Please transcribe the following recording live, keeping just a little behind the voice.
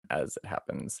as it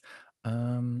happens.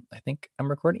 I think I'm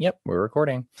recording. Yep, we're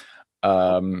recording.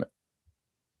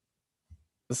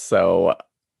 So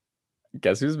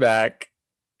guess who's back?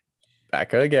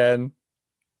 Back again.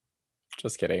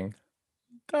 Just kidding.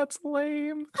 That's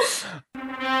lame.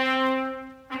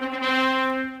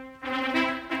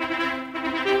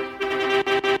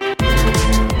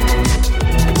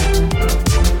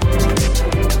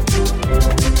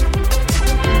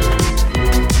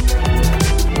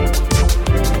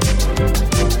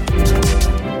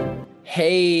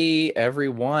 Hey,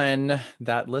 everyone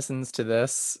that listens to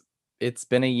this. It's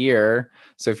been a year.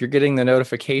 So if you're getting the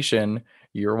notification,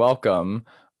 you're welcome.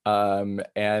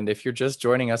 And if you're just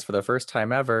joining us for the first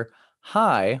time ever,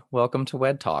 hi, welcome to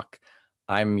Wed Talk.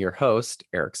 I'm your host,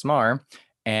 Eric Smar,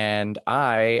 and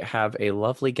I have a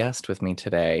lovely guest with me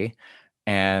today.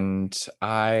 And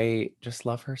I just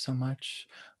love her so much.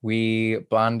 We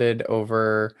bonded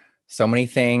over so many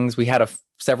things. We had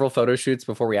several photo shoots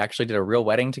before we actually did a real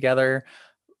wedding together.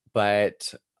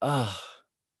 But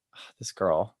this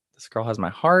girl has my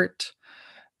heart.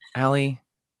 Allie,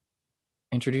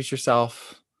 introduce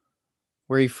yourself.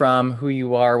 Where are you from? Who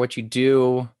you are? What you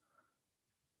do?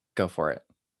 Go for it.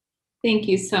 Thank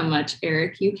you so much,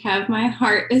 Eric. You have my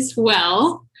heart as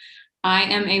well. I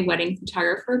am a wedding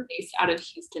photographer based out of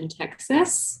Houston,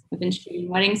 Texas. I've been shooting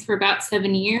weddings for about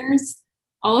 7 years,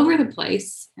 all over the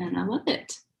place, and I love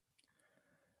it.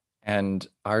 And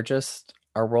our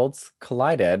worlds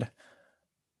collided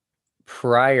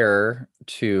prior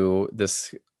to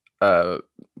this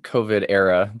COVID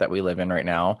era that we live in right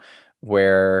now,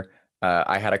 where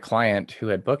I had a client who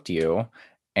had booked you,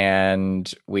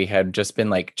 and we had just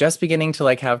been beginning to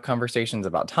have conversations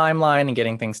about timeline and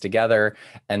getting things together.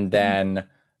 And then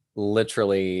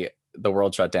literally the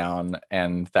world shut down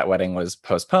and that wedding was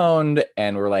postponed.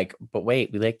 And we're like, but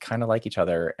wait, we kind of like each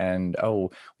other. And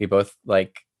we both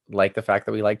like the fact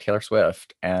that we like Taylor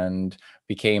Swift, and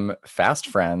became fast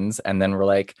friends. And then we're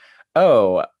like,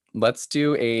 oh, let's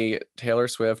do a Taylor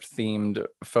Swift themed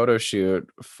photo shoot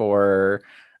for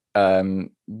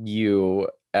you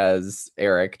as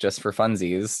Eric, just for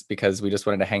funsies, because we just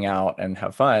wanted to hang out and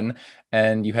have fun.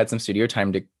 And you had some studio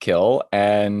time to kill,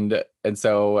 and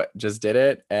so just did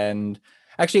it. And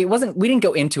actually, we didn't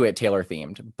go into it Taylor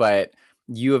themed, but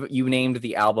you named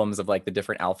the albums of the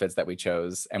different outfits that we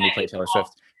chose, and we played Taylor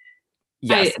Swift.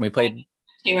 Yes, we played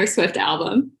Taylor Swift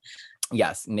album.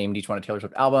 Yes, named each one a Taylor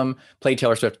Swift album, played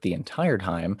Taylor Swift the entire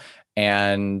time,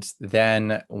 and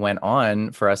then went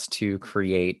on for us to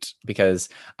create, because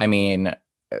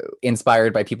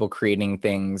inspired by people creating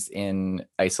things in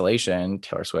isolation,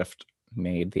 Taylor Swift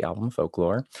made the album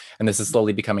Folklore. And this is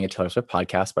slowly becoming a Taylor Swift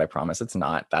podcast, but I promise it's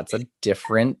not. That's a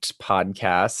different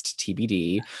podcast,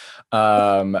 TBD.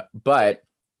 But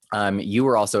you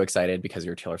were also excited, because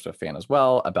you're a Taylor Swift fan as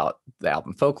well, about the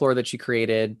album Folklore that she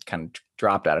created, kind of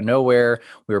dropped out of nowhere.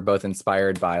 We were both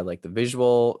inspired by the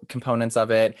visual components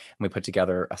of it, and we put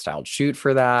together a styled shoot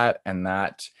for that. And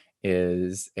that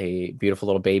is a beautiful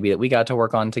little baby that we got to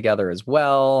work on together as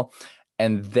well.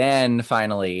 And then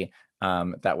finally,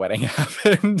 that wedding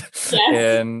happened.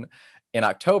 Yes. in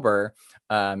October,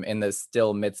 in the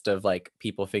still midst of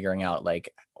people figuring out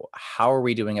how are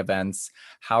we doing events?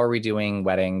 How are we doing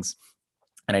weddings?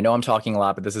 And I know I'm talking a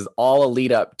lot, but this is all a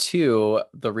lead up to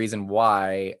the reason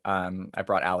why I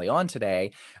brought Allie on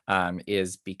today,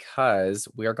 is because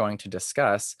we are going to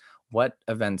discuss what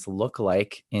events look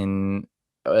like in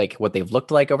what they've looked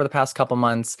like over the past couple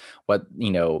months, what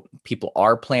people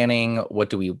are planning, what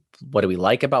do we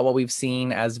like about what we've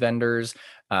seen as vendors,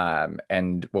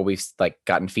 and what we've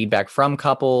gotten feedback from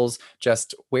couples.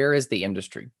 Just where is the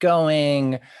industry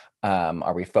going?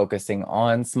 Are we focusing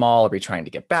on small? Are we trying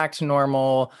to get back to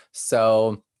normal?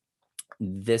 So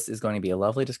this is going to be a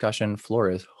lovely discussion.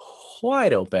 Floor is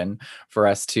wide open for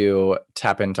us to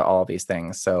tap into all these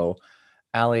things. So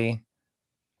Allie,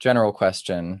 general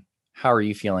question: how are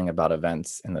you feeling about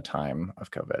events in the time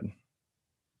of COVID?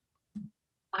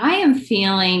 I am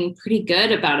feeling pretty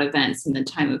good about events in the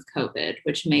time of COVID,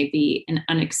 which may be an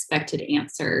unexpected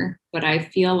answer, but I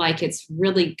feel like it's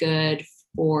really good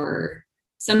for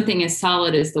something as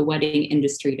solid as the wedding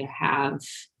industry to have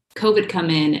COVID come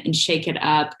in and shake it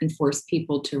up and force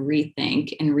people to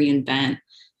rethink and reinvent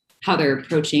how they're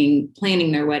approaching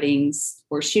planning their weddings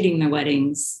or shooting their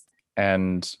weddings.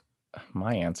 And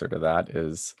my answer to that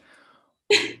is,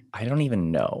 I don't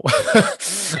even know.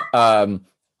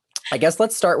 I guess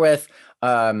let's start with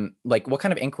what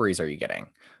kind of inquiries are you getting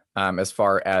as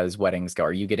far as weddings go?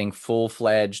 Are you getting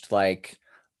full-fledged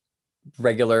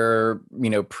regular,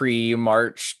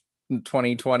 pre-March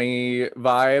 2020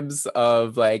 vibes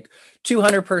of like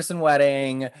 200-person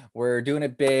wedding, we're doing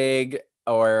it big?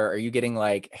 Or are you getting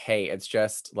like, hey, it's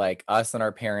just like us and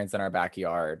our parents in our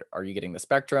backyard? Are you getting the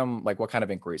spectrum? Like, what kind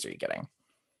of inquiries are you getting?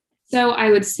 So I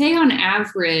would say on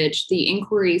average, the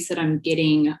inquiries that I'm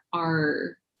getting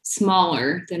are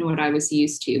smaller than what I was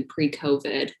used to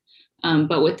pre-COVID.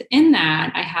 But within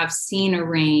that, I have seen a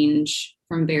range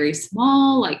from very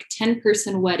small, like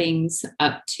 10-person weddings,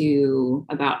 up to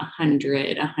about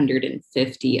 100,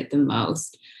 150 at the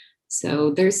most.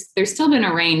 So there's still been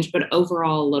a range, but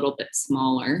overall a little bit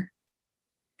smaller.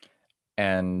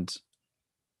 And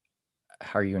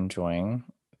how are you enjoying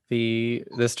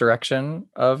this direction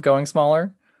of going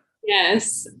smaller?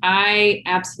 Yes, I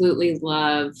absolutely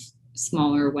love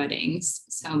smaller weddings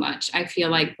so much. I feel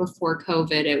like before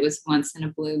COVID, it was once in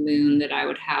a blue moon that I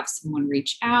would have someone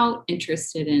reach out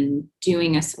interested in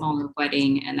doing a smaller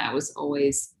wedding. And that was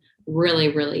always really,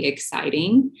 really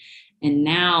exciting. And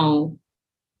now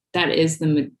that is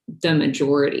the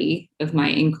majority of my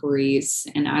inquiries.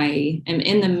 And I am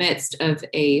in the midst of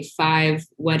a 5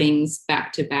 weddings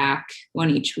back to back, one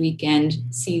each weekend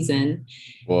season.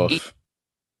 Woof.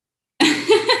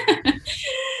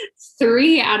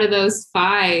 3 out of those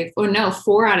 5, or no,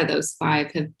 4 out of those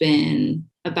 5 have been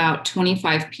about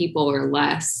 25 people or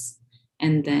less.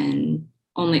 And then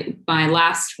only my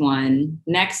last one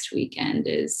next weekend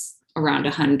is around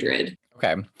 100.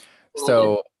 Okay.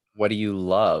 So what do you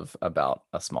love about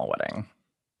a small wedding?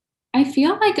 I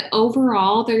feel like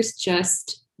overall there's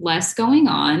just less going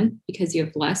on because you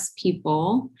have less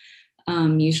people.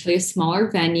 Usually a smaller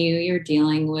venue, you're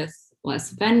dealing with less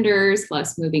vendors,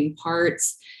 less moving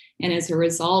parts. And as a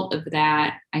result of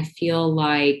that, I feel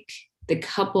like the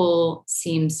couple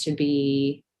seems to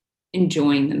be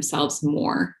enjoying themselves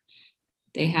more.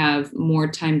 They have more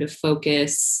time to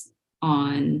focus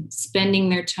on spending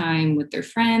their time with their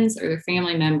friends or their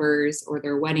family members or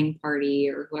their wedding party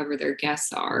or whoever their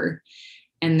guests are.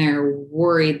 And they're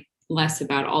worried less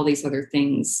about all these other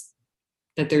things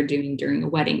that they're doing during a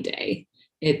wedding day.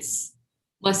 It's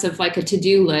less of like a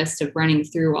to-do list of running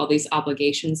through all these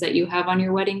obligations that you have on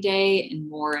your wedding day and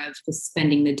more of just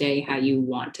spending the day how you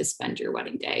want to spend your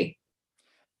wedding day.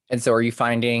 And so are you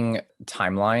finding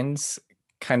timelines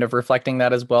kind of reflecting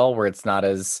that as well, where it's not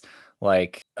as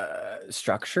like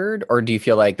structured? Or do you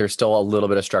feel like there's still a little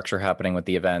bit of structure happening with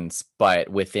the events, but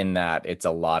within that, it's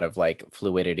a lot of like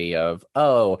fluidity of,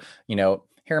 oh,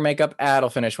 hair and makeup ad will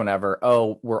finish whenever.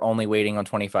 Oh, we're only waiting on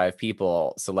 25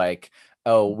 people. So like,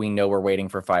 oh, we know we're waiting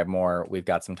for 5 more. We've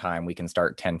got some time. We can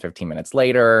start 10, 15 minutes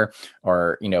later.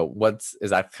 Or, is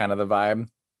that kind of the vibe?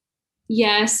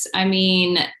 Yes. I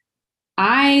mean,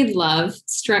 I love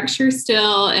structure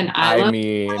still, and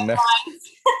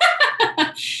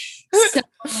so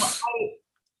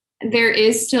there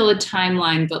is still a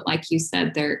timeline, but like you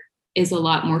said, there is a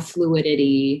lot more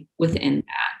fluidity within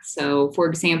that. So, for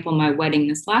example, my wedding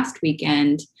this last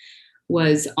weekend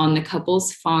was on the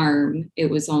couple's farm. It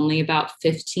was only about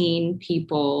 15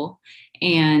 people,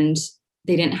 and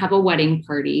they didn't have a wedding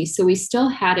party. So we still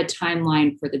had a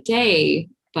timeline for the day,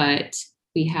 but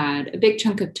we had a big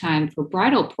chunk of time for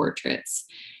bridal portraits.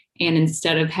 And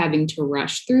instead of having to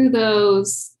rush through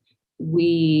those,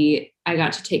 I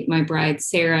got to take my bride,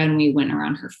 Sarah, and we went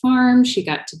around her farm. She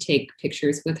got to take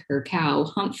pictures with her cow,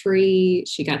 Humphrey.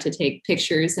 She got to take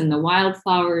pictures in the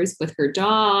wildflowers with her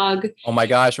dog. Oh my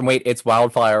gosh. And wait, it's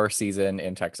wildflower season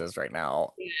in Texas right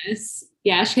now. Yes.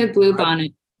 Yeah, she had bluebonnet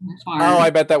on her farm. Oh, I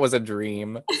bet that was a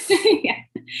dream. Yeah.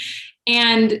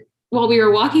 And while we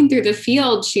were walking through the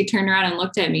field, she turned around and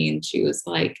looked at me and she was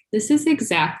like, "This is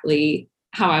exactly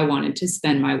how I wanted to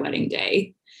spend my wedding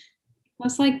day." I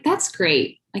was like, that's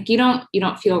great. Like you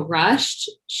don't feel rushed.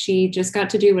 She just got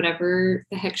to do whatever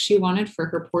the heck she wanted for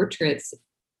her portraits.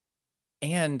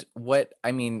 And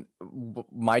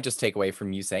my just takeaway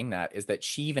from you saying that is that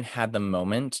she even had the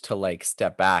moment to like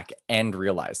step back and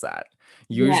realize that.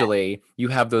 Usually you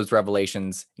have those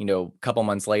revelations, a couple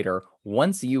months later,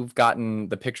 once you've gotten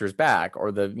the pictures back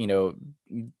or the,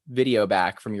 video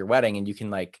back from your wedding, and you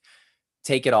can like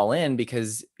take it all in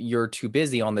because you're too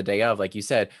busy on the day of, like you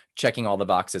said, checking all the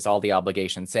boxes, all the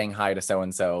obligations, saying hi to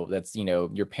so-and-so that's,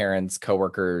 your parents,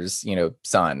 coworkers,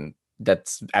 son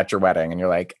that's at your wedding. And you're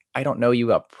like, I don't know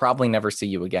you. I'll probably never see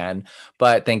you again,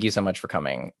 but thank you so much for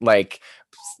coming. Like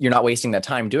you're not wasting that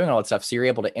time doing all that stuff. So you're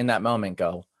able to, in that moment,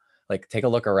 go like, take a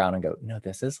look around and go, no,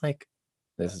 this is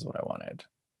what I wanted.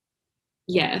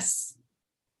 Yes.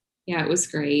 Yeah, it was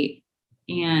great.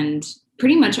 And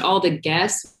pretty much all the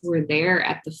guests were there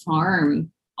at the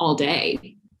farm all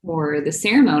day for the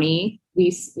ceremony.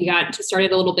 We got to start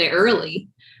it a little bit early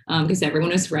because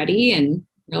everyone was ready, and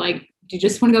we're like, you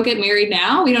just want to go get married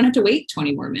now? We don't have to wait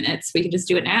 20 more minutes. We can just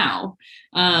do it now.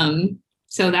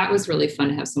 So that was really fun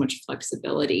to have so much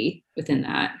flexibility within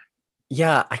that.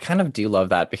 Yeah, I kind of do love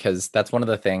that because that's one of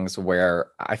the things where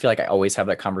I feel like I always have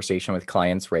that conversation with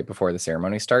clients right before the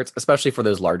ceremony starts, especially for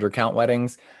those larger count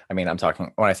weddings. I mean, I'm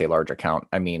talking when I say larger count,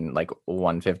 I mean like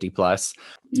 150 plus,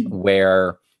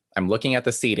 where I'm looking at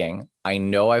the seating. I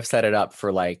know I've set it up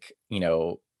for like,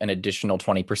 an additional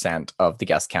 20% of the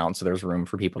guest count. So there's room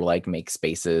for people to like make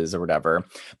spaces or whatever,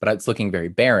 but it's looking very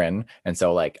barren. And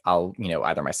so like I'll,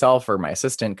 either myself or my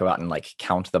assistant go out and like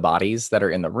count the bodies that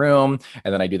are in the room.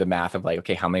 And then I do the math of like,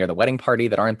 okay, how many are the wedding party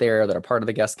that aren't there, that are part of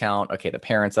the guest count? Okay, the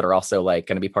parents that are also like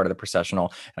going to be part of the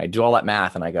processional. And I do all that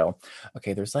math and I go,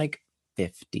 okay, there's like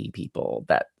 50 people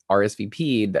that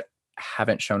RSVP'd that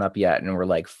haven't shown up yet, and we're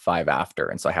like 5 after.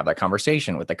 And so I have that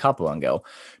conversation with the couple and go,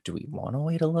 do we want to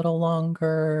wait a little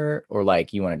longer, or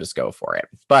like you want to just go for it?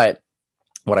 But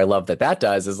what I love that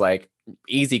does is like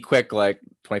easy, quick, like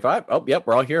 25. Oh, yep,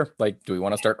 we're all here. Like, do we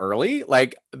want to start early?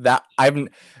 Like that. I've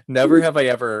never have I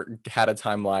ever had a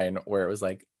timeline where it was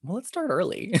like, well, let's start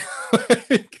early.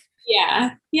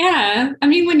 Yeah. Yeah. I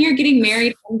mean, when you're getting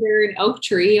married under an oak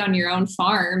tree on your own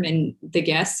farm and the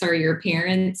guests are your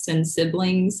parents and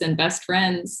siblings and best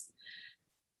friends,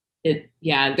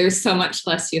 there's so much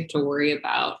less you have to worry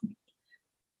about.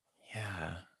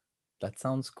 Yeah. That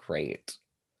sounds great.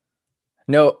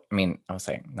 No, I mean, I was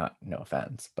saying no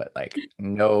offense, but like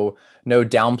no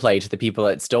downplay to the people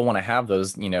that still want to have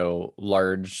those,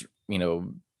 large,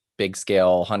 big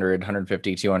scale 100,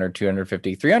 150, 200,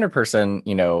 250, 300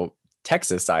 person,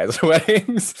 Texas size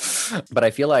weddings. But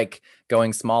I feel like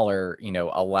going smaller,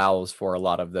 allows for a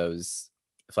lot of those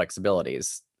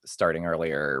flexibilities, starting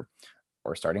earlier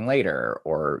or starting later,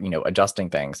 or, adjusting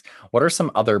things. What are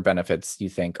some other benefits you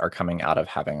think are coming out of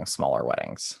having smaller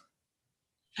weddings?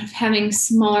 Of having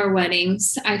smaller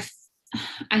weddings,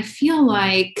 I feel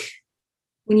like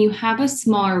when you have a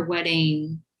smaller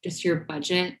wedding, just your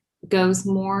budget goes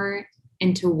more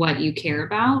into what you care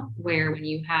about, where when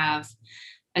you have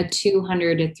a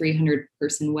 200 to 300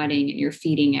 person wedding and you're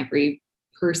feeding every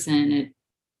person at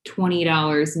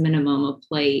 $20 minimum a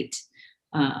plate,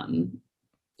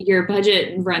 your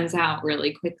budget runs out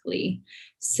really quickly.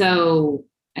 So,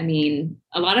 I mean,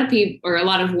 a lot of people, or a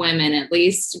lot of women at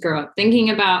least, grow up thinking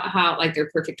about how like their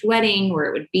perfect wedding, where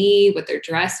it would be, what their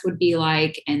dress would be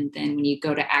like. And then when you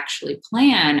go to actually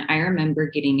plan, I remember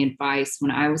getting advice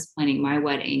when I was planning my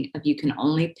wedding of you can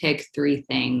only pick 3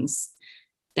 things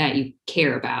that you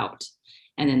care about.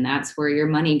 And then that's where your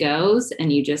money goes,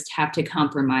 and you just have to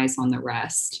compromise on the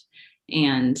rest.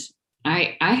 And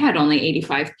I had only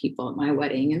 85 people at my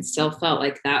wedding and still felt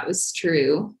like that was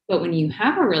true. But when you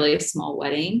have a really small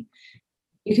wedding,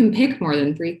 you can pick more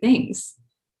than 3 things.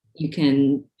 You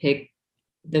can pick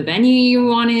the venue you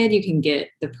wanted. You can get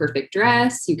the perfect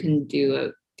dress. You can do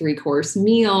a 3-course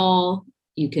meal.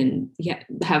 You can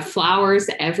have flowers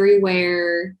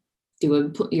everywhere.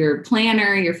 Do your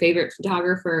planner, your favorite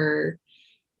photographer.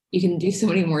 You can do so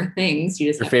many more things. You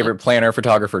just your favorite planner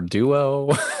photographer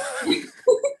duo.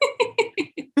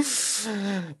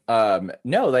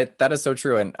 No, that is so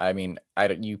true. And I mean,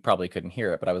 you probably couldn't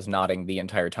hear it, but I was nodding the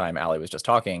entire time Allie was just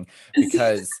talking,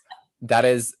 because that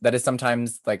is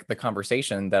sometimes like the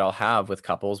conversation that I'll have with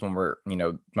couples when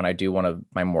when I do one of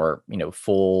my more,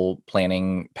 full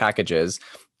planning packages,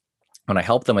 when I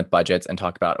help them with budgets and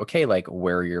talk about, okay, like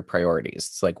where are your priorities?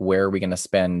 It's like, where are we going to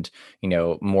spend,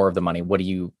 more of the money? What do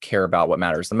you care about? What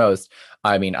matters the most?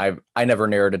 I mean, I never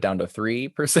narrowed it down to 3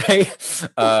 per se,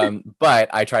 but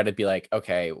I try to be like,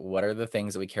 okay, what are the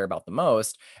things that we care about the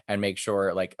most, and make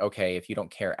sure like, okay, if you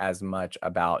don't care as much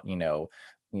about,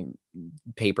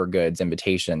 paper goods,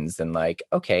 invitations, and like,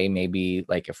 okay, maybe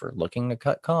like if we're looking to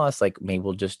cut costs, like maybe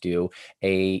we'll just do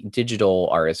a digital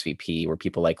RSVP where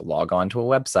people like log on to a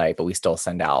website, but we still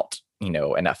send out,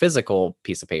 in a physical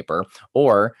piece of paper.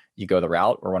 Or you go the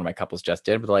route where one of my couples just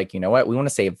did, but like, you know what, we want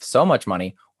to save so much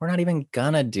money, we're not even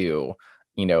gonna do,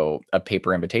 a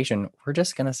paper invitation. We're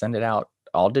just gonna send it out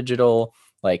all digital.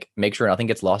 Like, make sure nothing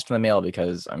gets lost in the mail,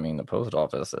 because I mean, the post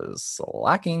office is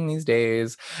slacking these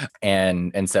days.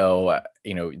 And so,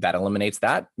 that eliminates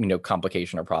that,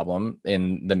 complication or problem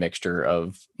in the mixture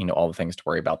of, all the things to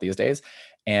worry about these days.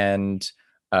 And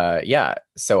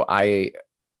so I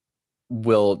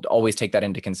will always take that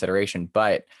into consideration.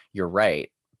 But you're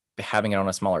right. Having it on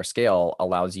a smaller scale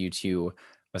allows you to,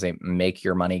 make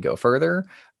your money go further.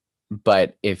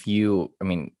 But if you,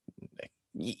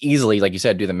 easily, like you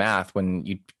said, do the math when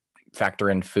you factor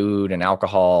in food and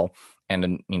alcohol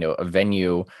and a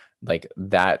venue, like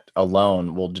that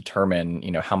alone will determine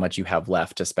how much you have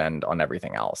left to spend on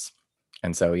everything else.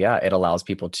 And so, yeah, it allows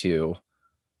people to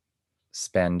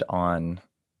spend on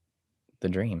the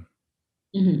dream.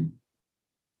 Mm-hmm.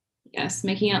 Yes,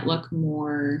 making it look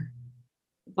more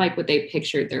like what they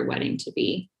pictured their wedding to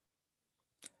be.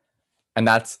 And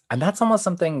that's almost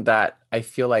something that I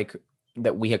feel like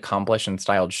that we accomplish in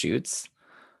styled shoots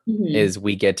Mm-hmm. is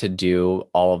we get to do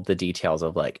all of the details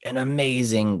of like an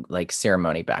amazing like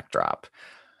ceremony backdrop.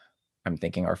 I'm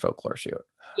thinking our folklore shoot.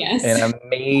 Yes. An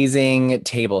amazing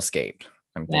tablescape.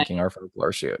 I'm Yeah. thinking our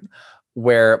folklore shoot,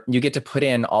 where you get to put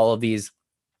in all of these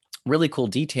really cool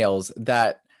details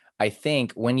that I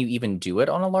think when you even do it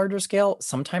on a larger scale,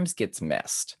 sometimes gets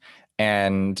missed.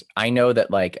 And I know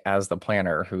that like as the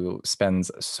planner who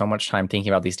spends so much time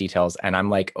thinking about these details, and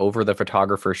I'm like over the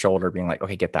photographer's shoulder being like,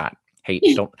 okay, get that. Hey,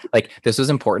 don't like this was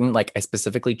important. Like I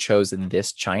specifically chose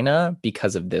this china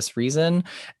because of this reason.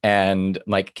 And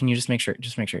like, can you just make sure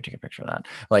you take a picture of that?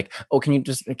 Like, oh, can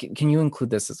you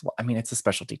include this as well? I mean, it's a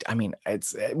specialty. I mean,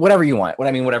 it's whatever you want.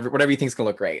 Whatever you think is gonna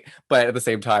look great. But at the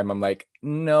same time, I'm like,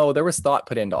 no, there was thought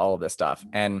put into all of this stuff.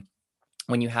 And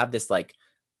when you have this like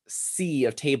sea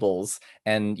of tables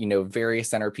and various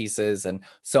centerpieces and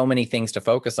so many things to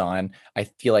focus on, I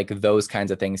feel like those kinds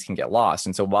of things can get lost.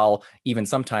 And so while even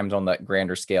sometimes on that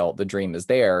grander scale the dream is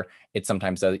there, it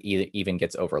sometimes even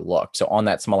gets overlooked. So on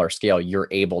that smaller scale, you're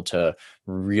able to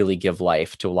really give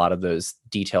life to a lot of those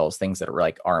details, things that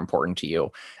are important to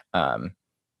you.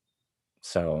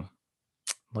 So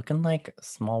looking like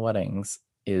small weddings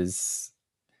is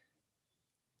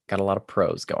got a lot of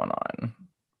pros going on.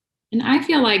 And I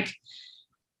feel like,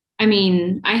 I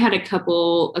mean, I had a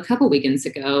couple weekends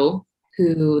ago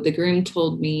who the groom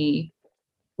told me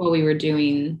while we were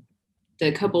doing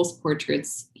the couple's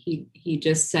portraits, he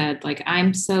just said, like,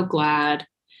 I'm so glad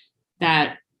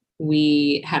that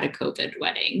we had a COVID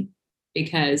wedding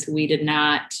because we did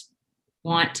not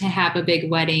want to have a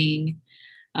big wedding.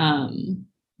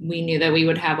 We knew that we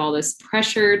would have all this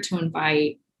pressure to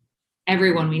invite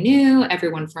everyone we knew,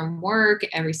 everyone from work,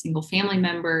 every single family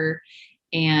member.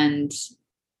 And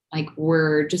like,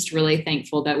 we're just really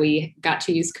thankful that we got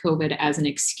to use COVID as an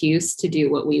excuse to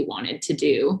do what we wanted to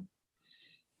do.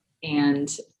 And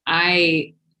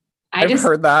I've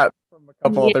heard that from a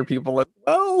couple yeah, other people as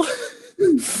well.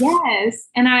 yes.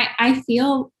 And I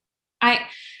feel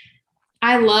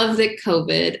I love that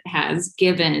COVID has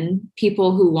given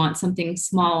people who want something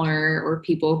smaller or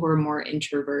people who are more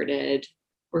introverted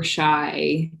or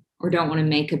shy or don't want to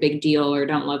make a big deal or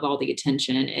don't love all the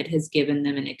attention. It has given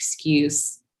them an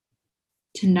excuse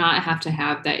to not have to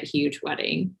have that huge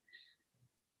wedding.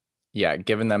 Yeah,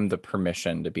 giving them the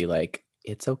permission to be like,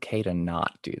 it's okay to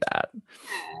not do that.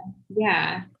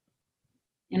 Yeah.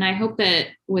 And I hope that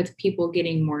with people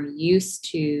getting more used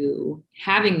to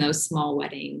having those small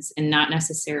weddings and not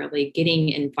necessarily getting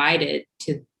invited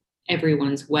to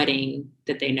everyone's wedding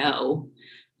that they know,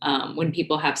 when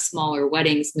people have smaller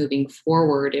weddings moving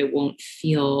forward, it won't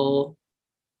feel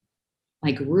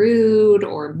like rude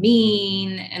or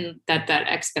mean, and that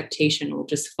expectation will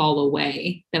just fall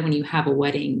away. That when you have a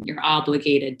wedding, you're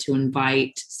obligated to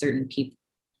invite certain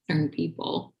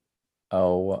people.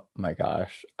 Oh my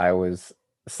gosh. I was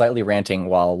slightly ranting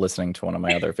while listening to one of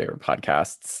my other favorite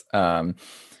podcasts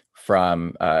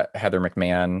from Heather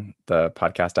McMahon, the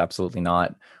podcast Absolutely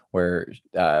Not, where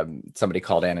somebody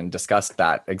called in and discussed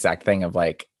that exact thing of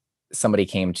like somebody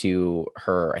came to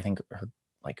her, I think her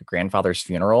like grandfather's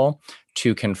funeral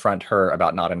to confront her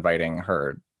about not inviting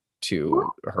her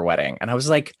to her wedding. And I was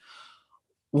like,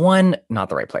 one, not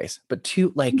the right place, but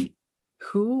two, like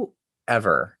who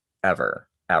ever, ever,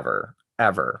 ever,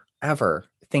 ever, ever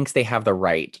thinks they have the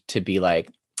right to be like,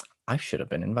 I should have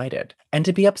been invited and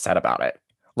to be upset about it.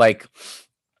 Like,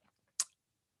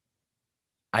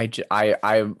 I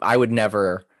would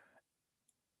never,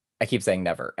 I keep saying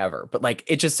never, ever, but like,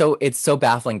 it's so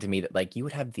baffling to me that like you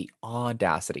would have the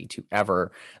audacity to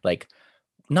ever like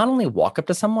not only walk up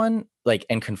to someone like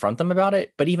and confront them about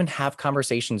it, but even have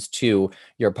conversations to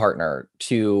your partner,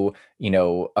 to,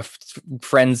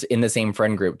 friends in the same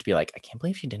friend group to be like, I can't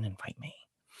believe she didn't invite me.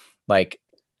 Like,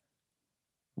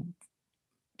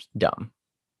 dumb.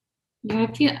 Yeah,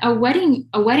 I feel a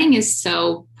wedding is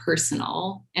so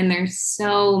personal, and there's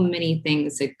so many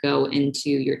things that go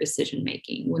into your decision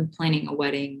making when planning a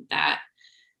wedding that,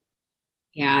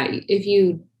 yeah, if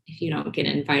you don't get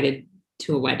invited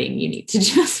to a wedding, you need to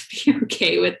just be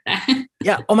okay with that.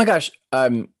 Yeah. Oh my gosh.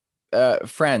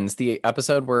 Friends, the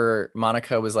episode where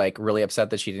Monica was like really upset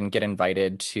that she didn't get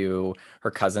invited to her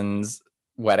cousin's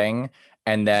wedding,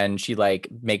 and then she like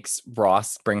makes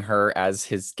Ross bring her as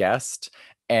his guest,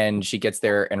 and she gets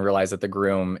there and realizes that the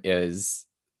groom is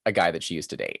a guy that she used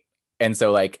to date. And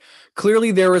so like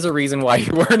clearly there was a reason why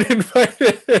you weren't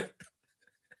invited.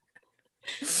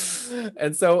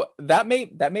 And so that may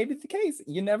be the case.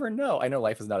 You never know. I know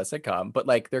life is not a sitcom, but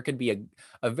like there could be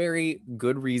a very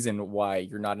good reason why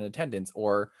you're not in attendance,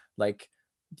 or like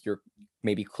you're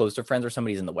maybe close to friends or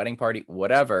somebody's in the wedding party,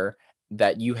 whatever,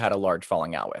 that you had a large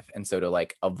falling out with. And so to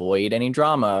like avoid any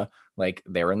drama, like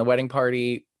they were in the wedding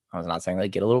party. I was not saying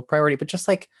like get a little priority, but just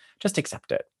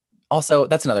accept it. Also,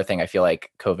 that's another thing I feel like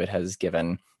COVID has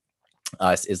given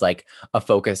us is like a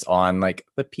focus on like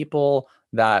the people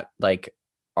that like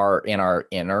are in our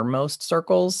innermost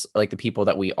circles, like the people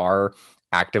that we are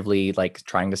actively like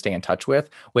trying to stay in touch with,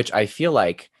 which I feel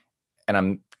like, and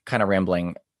I'm kind of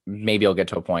rambling, maybe I'll get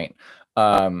to a point.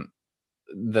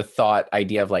 The thought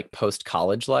idea of like post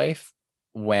college life,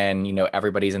 when, you know,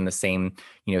 everybody's in the same,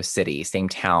 you know, city, same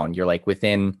town, you're like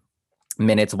within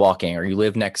minutes walking, or you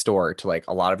live next door to like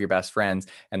a lot of your best friends.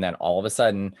 And then all of a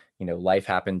sudden, you know, life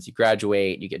happens, you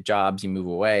graduate, you get jobs, you move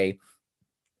away.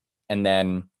 And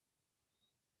then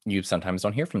you sometimes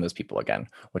don't hear from those people again,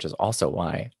 which is also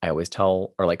why I always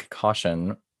tell or like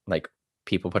caution like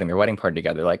people putting their wedding party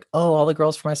together, like, oh, all the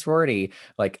girls from my sorority,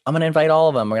 like I'm gonna invite all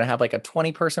of them. We're gonna have like a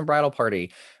 20-person bridal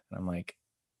party. And I'm like,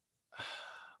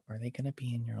 are they gonna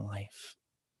be in your life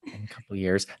in a couple of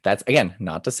years? That's again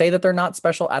not to say that they're not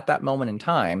special at that moment in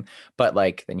time, but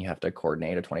like then you have to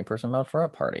coordinate a 20-person for a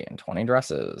party and 20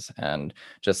 dresses and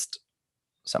just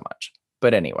so much.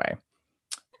 But anyway,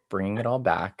 bringing it all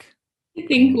back. I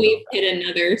think we've hit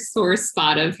another sore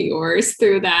spot of yours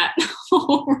through that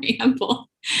whole ramble.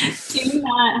 Do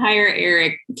not hire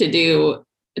Eric to do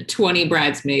 20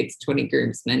 bridesmaids, 20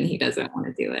 groomsmen. He doesn't want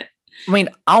to do it. I mean,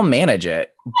 I'll manage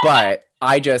it, but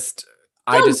I just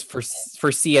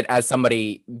foresee it as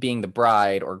somebody being the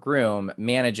bride or groom,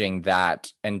 managing that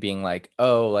and being like,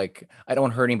 oh, like I don't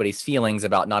want to hurt anybody's feelings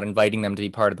about not inviting them to be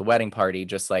part of the wedding party.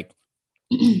 Just like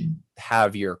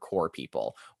have your core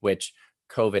people, which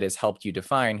COVID has helped you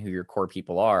define who your core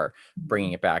people are,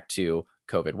 bringing it back to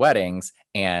COVID weddings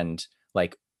and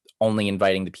like only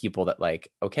inviting the people that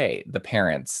like, okay, the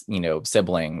parents, you know,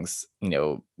 siblings, you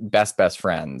know, best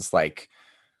friends, like,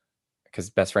 because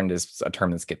best friend is a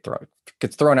term that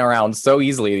gets thrown around so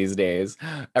easily these days.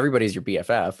 Everybody's your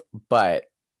BFF, but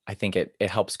I think it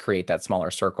helps create that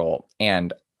smaller circle.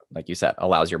 And like you said,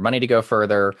 allows your money to go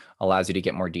further, allows you to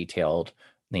get more detailed,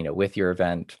 you know, with your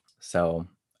event. So,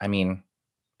 I mean,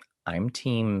 I'm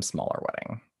team smaller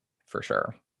wedding for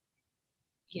sure.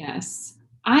 Yes.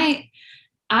 I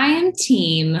am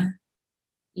team.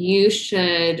 You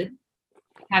should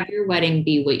have your wedding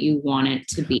be what you want it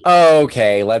to be.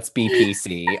 Okay, let's be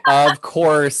PC. Of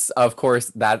course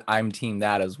that I'm team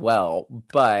that as well.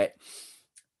 But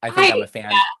I think I'm a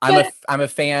fan. I'm a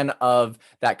fan of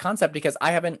that concept because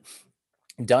I haven't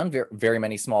done very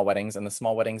many small weddings, and the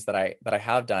small weddings that I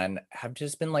have done have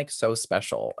just been like so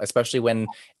special, especially when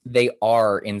they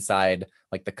are inside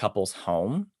like the couple's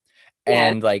home.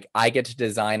 And like I get to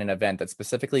design an event that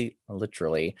specifically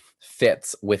literally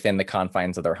fits within the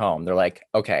confines of their home. They're like,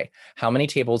 okay, how many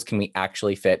tables can we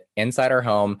actually fit inside our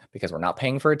home, because we're not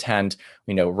paying for a tent,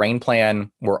 you know, rain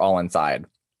plan, we're all inside.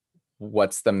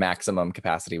 What's the maximum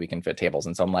capacity we can fit tables?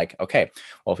 And so I'm like, okay,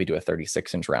 well, if we do a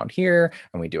 36-inch round here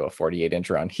and we do a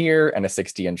 48-inch round here and a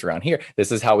 60-inch round here,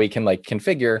 this is how we can like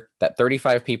configure that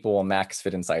 35 people will max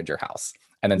fit inside your house.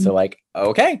 And then so like,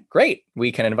 okay, great.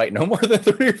 We can invite no more than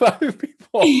 35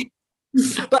 people.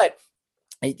 But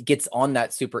it gets on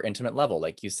that super intimate level,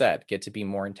 like you said, get to be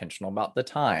more intentional about the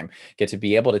time, get to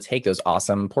be able to take those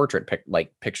awesome portrait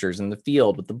pictures in the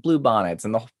field with the blue bonnets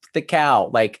and the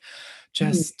cow, like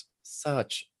just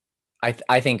such,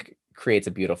 I think creates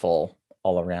a beautiful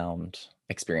all around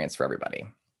experience for everybody.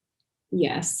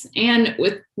 Yes. And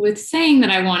with saying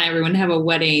that I want everyone to have a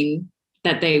wedding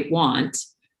that they want,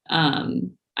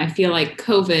 I feel like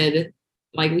COVID,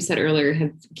 like we said earlier,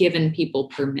 have given people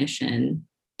permission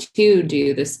to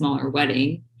do the smaller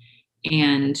wedding.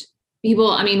 And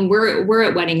people, I mean, we're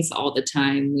at weddings all the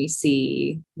time. We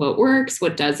see what works,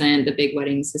 what doesn't, the big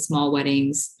weddings, the small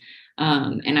weddings.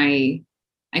 And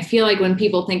I feel like when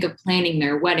people think of planning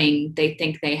their wedding, they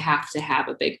think they have to have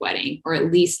a big wedding or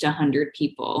at least 100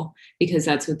 people because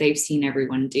that's what they've seen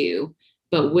everyone do.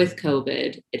 But with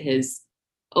COVID, it has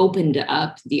opened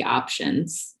up the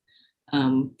options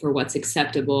for what's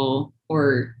acceptable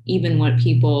or even what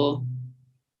people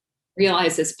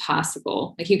realize is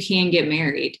possible. Like you can get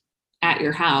married at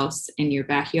your house in your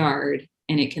backyard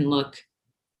and it can look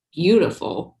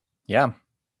beautiful. Yeah.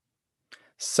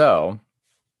 So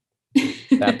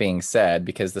that being said,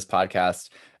 because this podcast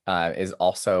is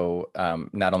also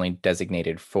not only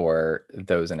designated for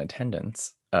those in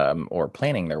attendance, or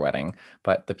planning their wedding,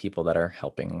 but the people that are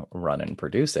helping run and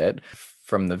produce it.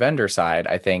 From the vendor side,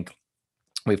 I think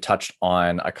we've touched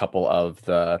on a couple of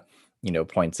the,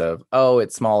 points of, oh,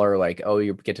 it's smaller, like, oh,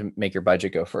 you get to make your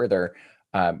budget go further.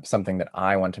 Something that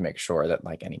I want to make sure that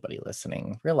like anybody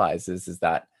listening realizes is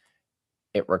that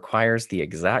it requires the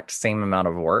exact same amount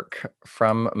of work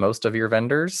from most of your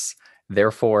vendors.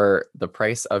 Therefore, the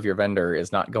price of your vendor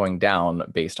is not going down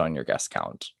based on your guest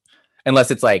count,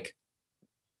 unless it's like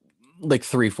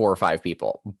 3, 4, or 5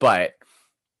 people. But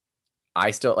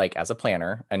I still, like, as a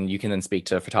planner, and you can then speak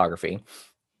to photography,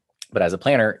 but as a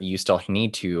planner, you still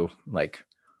need to like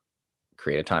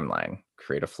create a timeline,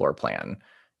 create a floor plan,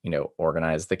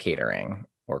 organize the catering,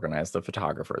 organize the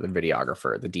photographer, the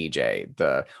videographer, the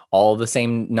DJ, all the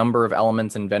same number of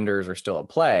elements and vendors are still at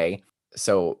play.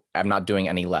 So I'm not doing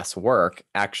any less work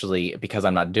actually, because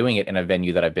I'm not doing it in a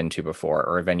venue that I've been to before,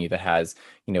 or a venue that has,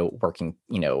 working,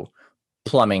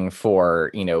 plumbing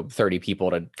for, 30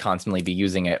 people to constantly be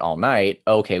using it all night.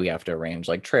 Okay, we have to arrange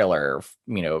like trailer,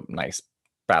 nice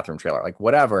bathroom trailer, like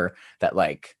whatever, that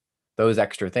like those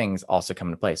extra things also come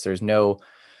into place. There's no,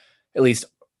 at least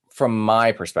from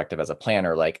my perspective as a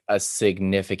planner, like a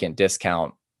significant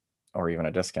discount or even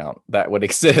a discount that would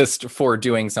exist for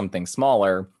doing something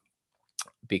smaller,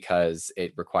 because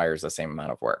it requires the same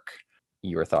amount of work.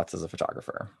 Your thoughts as a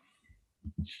photographer?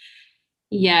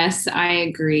 Yes, I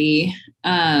agree.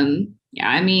 Yeah,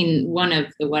 I mean, one of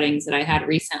the weddings that I had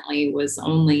recently was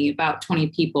only about 20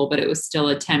 people, but it was still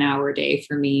a 10-hour day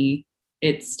for me.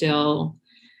 It still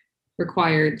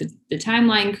required the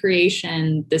timeline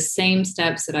creation, the same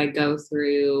steps that I go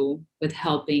through with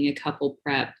helping a couple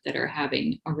prep that are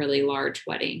having a really large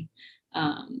wedding.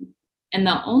 And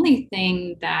the only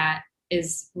thing that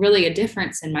is really a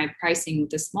difference in my pricing with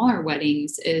the smaller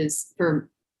weddings is for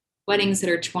weddings that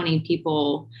are 20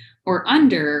 people or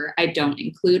under, I don't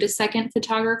include a second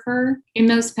photographer in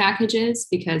those packages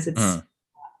because it's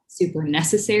super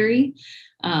necessary.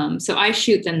 So I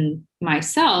shoot them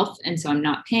myself, and so I'm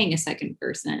not paying a second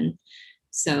person.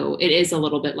 So it is a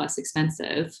little bit less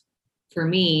expensive for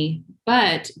me,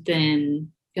 but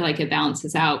then I feel like it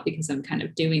balances out because I'm kind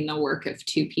of doing the work of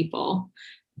 2 people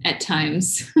at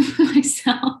times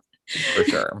myself. For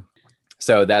sure.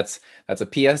 So that's a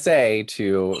PSA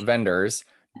to vendors.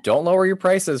 Don't lower your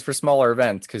prices for smaller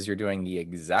events because you're doing the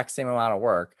exact same amount of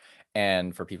work.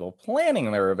 And for people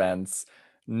planning their events,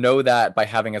 know that by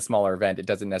having a smaller event, it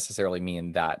doesn't necessarily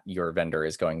mean that your vendor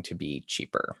is going to be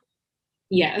cheaper.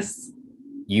 Yes.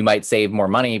 You might save more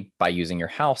money by using your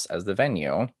house as the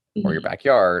venue or your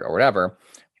backyard or whatever,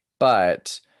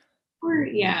 but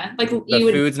like the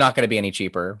food's not going to be any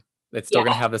cheaper. It's still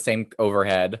going to have the same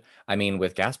overhead. I mean,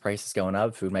 with gas prices going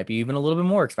up, food might be even a little bit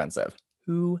more expensive.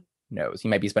 Who knows? You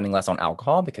might be spending less on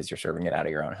alcohol because you're serving it out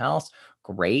of your own house.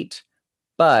 Great.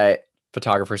 But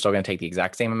photographer's still going to take the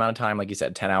exact same amount of time. Like you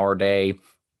said, 10-hour day.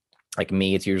 Like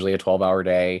me, it's usually a 12-hour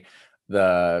day.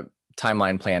 The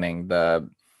timeline planning,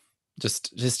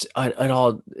 just it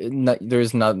all,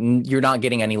 there's not, you're not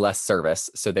getting any less service.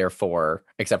 So therefore,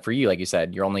 except for you, like you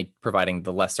said, you're only providing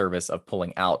the less service of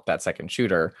pulling out that second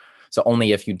shooter. So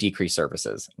only if you decrease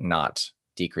services, not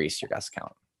decrease your guest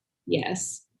count.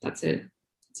 Yes, that's it.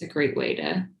 It's a great way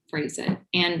to phrase it.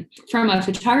 And from a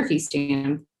photography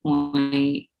standpoint,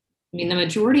 I mean, the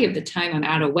majority of the time I'm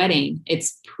at a wedding,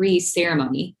 it's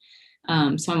pre-ceremony.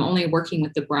 So I'm only working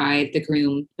with the bride, the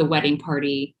groom, the wedding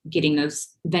party, getting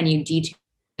those venue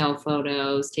detail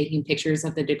photos, taking pictures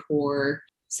of the decor.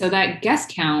 So that guest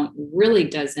count really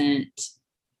doesn't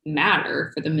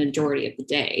matter for the majority of the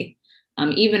day.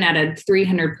 Even at a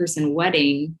 300-person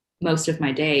wedding, most of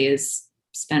my day is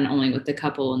spent only with the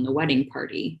couple and the wedding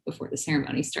party before the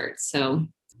ceremony starts. So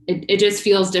it just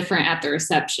feels different at the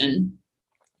reception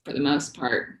for the most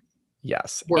part.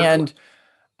 Yes. And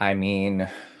I mean,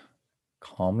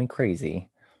 call me crazy,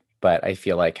 but I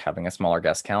feel like having a smaller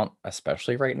guest count,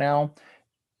 especially right now,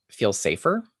 feels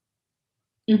safer.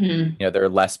 There are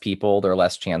less people, there are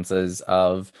less chances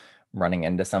of running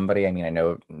into somebody. I mean, I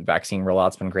know vaccine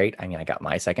rollout's been great. I mean, I got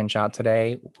my second shot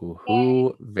today.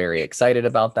 Woohoo, very excited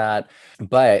about that.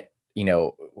 But,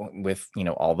 with,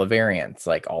 all the variants,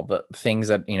 like all the things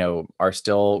that, are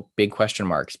still big question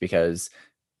marks because,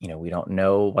 we don't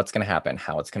know what's going to happen,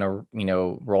 how it's going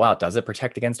to, roll out. Does it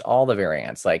protect against all the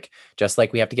variants? Like, just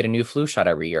like we have to get a new flu shot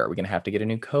every year, we're going to have to get a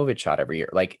new COVID shot every year.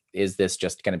 Like, is this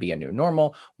just going to be a new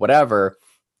normal? Whatever.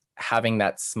 Having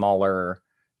that smaller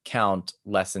count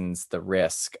lessens the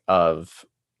risk of,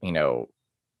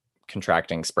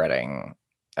 contracting, spreading,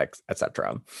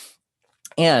 etc.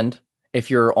 And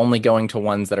if you're only going to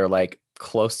ones that are like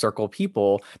close circle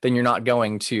people, then you're not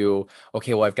going to,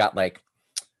 okay, well, I've got like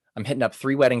I'm hitting up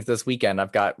 3 weddings this weekend.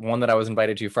 I've got one that I was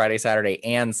invited to Friday, Saturday,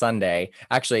 and Sunday.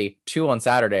 Actually, 2 on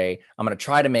Saturday. I'm going to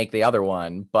try to make the other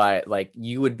one, but like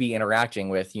you would be interacting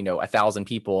with, 1,000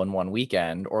 people in one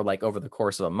weekend or like over the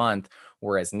course of a month.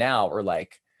 Whereas now we're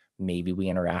like, maybe we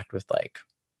interact with like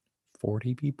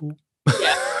 40 people.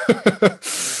 Yeah.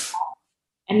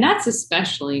 And that's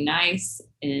especially nice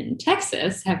in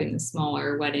Texas, having the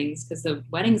smaller weddings, because the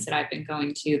weddings that I've been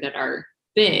going to that are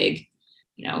big,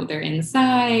 they're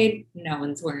inside, no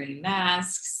one's wearing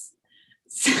masks.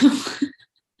 So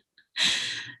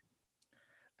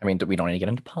I mean, we don't need to get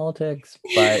into politics,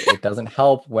 but it doesn't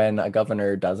help when a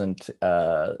governor doesn't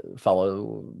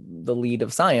follow the lead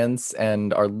of science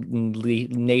and our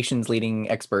nation's leading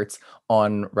experts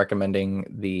on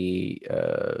recommending the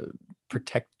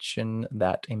protection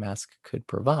that a mask could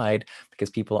provide,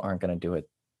 because people aren't going to do it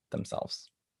themselves.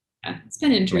 Yeah, it's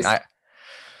been interesting.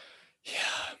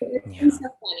 It's been so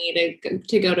funny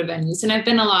to go to venues, and I've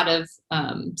been a lot of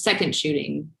second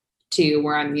shooting too,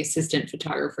 where I'm the assistant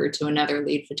photographer to another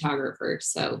lead photographer.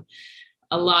 So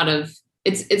a lot of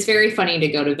it's very funny to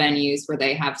go to venues where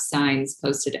they have signs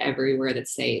posted everywhere that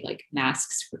say like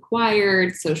masks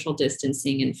required, social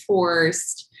distancing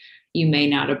enforced. You may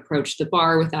not approach the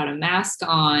bar without a mask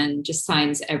on, just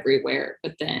signs everywhere.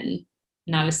 But then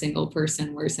not a single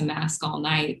person wears a mask all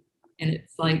night. And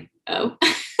it's like, oh.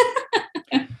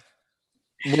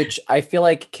 Which I feel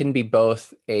like can be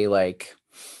both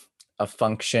a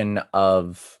function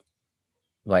of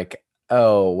like,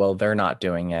 oh, well, they're not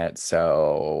doing it,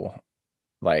 so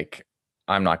like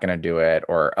I'm not going to do it,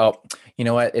 or, oh, you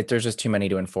know what, there's just too many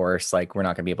to enforce, like we're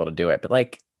not going to be able to do it. But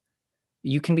like,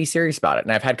 you can be serious about it.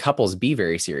 And I've had couples be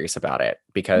very serious about it,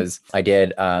 because I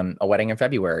did a wedding in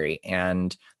February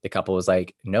and the couple was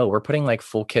like, no, we're putting like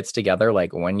full kits together.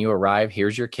 Like when you arrive,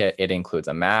 here's your kit. It includes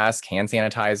a mask, hand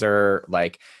sanitizer,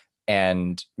 like,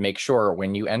 and make sure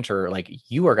when you enter, like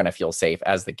you are going to feel safe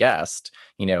as the guest,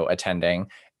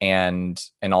 attending, and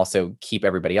also keep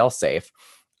everybody else safe.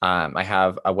 I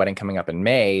have a wedding coming up in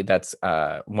May that's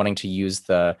wanting to use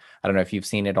I don't know if you've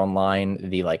seen it online,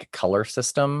 the like color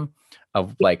system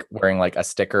of like wearing like a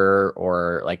sticker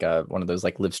or like one of those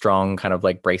like Livestrong kind of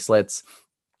like bracelets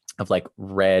of like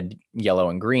red, yellow,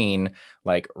 and green.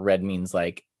 Like red means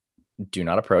like, do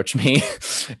not approach me.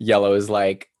 Yellow is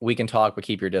like, we can talk, but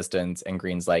keep your distance. And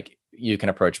green's like, you can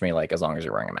approach me like as long as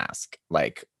you're wearing a mask.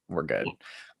 Like we're good.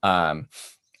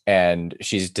 And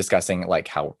she's discussing like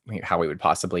how we would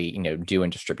possibly, do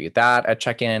and distribute that at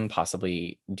check-in,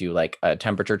 possibly do like a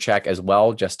temperature check as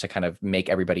well, just to kind of make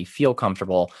everybody feel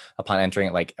comfortable upon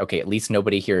entering. Like, okay, at least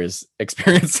nobody here is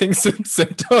experiencing some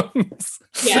symptoms.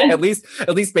 Yes. At least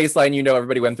baseline,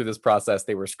 everybody went through this process,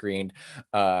 they were screened.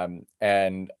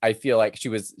 And I feel like she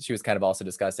was kind of also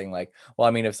discussing like, well,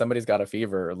 I mean, if somebody's got a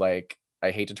fever, like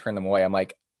I hate to turn them away. I'm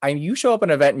like, you show up at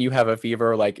an event and you have a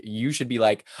fever, like you should be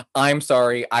like, I'm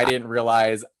sorry, I didn't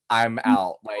realize, I'm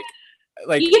out.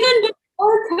 Like even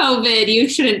before COVID, you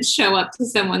shouldn't show up to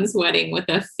someone's wedding with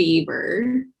a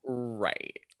fever.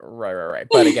 Right.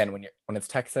 But again, when it's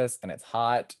Texas and it's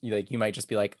hot, you might just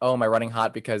be like, oh, am I running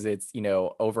hot because it's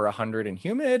over 100 and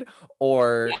humid,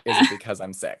 or is it because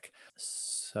I'm sick?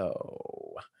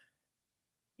 So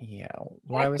yeah,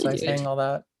 why was I saying all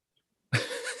that?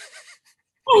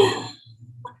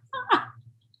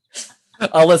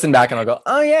 I'll listen back and I'll go,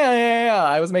 oh yeah.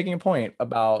 I was making a point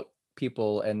about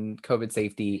people and COVID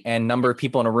safety and number of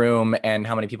people in a room and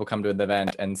how many people come to the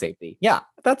event and safety. Yeah,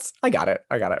 I got it.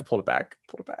 I pulled it back.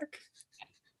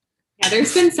 Yeah,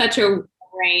 there's been such a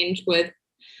range with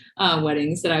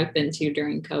weddings that I've been to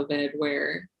during COVID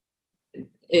where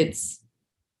it's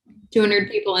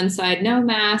 200 people inside, no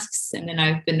masks. And then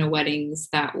I've been to weddings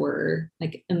that were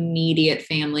like immediate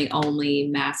family only,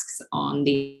 masks on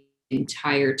the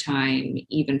entire time,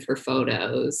 even for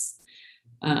photos.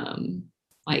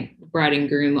 Like bride and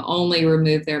groom only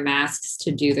remove their masks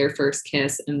to do their first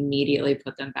kiss, immediately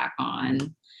put them back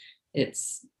on.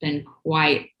 It's been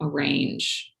quite a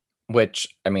range. Which,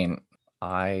 I mean,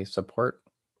 I support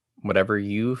whatever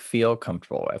you feel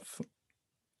comfortable with.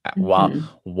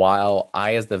 While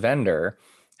I, as the vendor,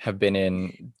 have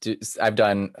been I've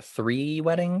done 3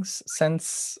 weddings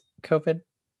since COVID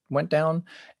went down,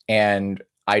 and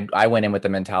I went in with the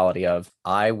mentality of,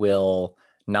 I will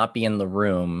not be in the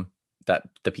room that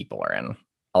the people are in.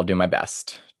 I'll do my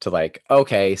best to like,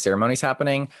 okay, ceremony's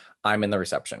happening, I'm in the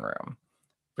reception room.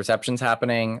 reception's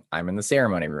happening, I'm in the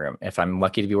ceremony room. If I'm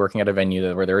lucky to be working at a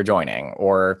venue where they're adjoining,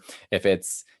 or if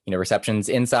it's, reception's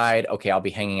inside, okay, I'll be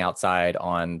hanging outside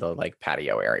on the like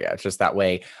patio area. It's just that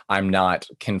way I'm not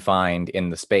confined in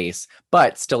the space,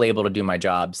 but still able to do my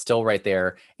job, still right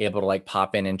there, able to like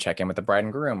pop in and check in with the bride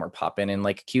and groom, or pop in and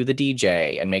like cue the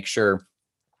DJ and make sure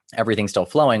everything's still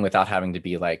flowing without having to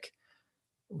be like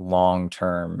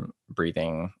long-term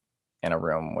breathing in a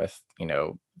room with,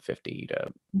 50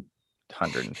 to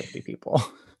 150 people.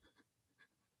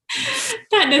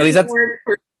 That doesn't work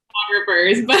for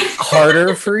photographers, but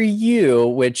harder for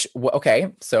you.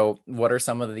 Okay, so what are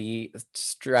some of the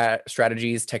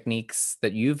strategies, techniques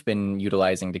that you've been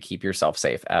utilizing to keep yourself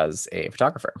safe as a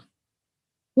photographer?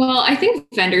 Well, I think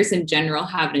vendors in general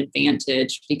have an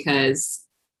advantage because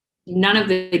none of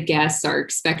the guests are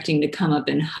expecting to come up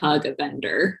and hug a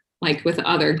vendor like with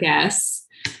other guests.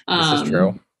 This is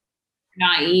true.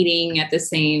 Not eating at the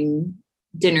same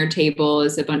dinner table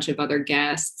as a bunch of other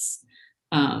guests.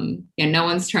 No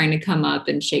one's trying to come up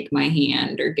and shake my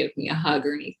hand or give me a hug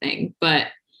or anything, but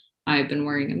I've been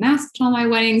wearing a mask to all my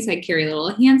weddings. I carry a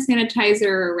little hand sanitizer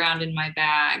around in my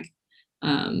bag.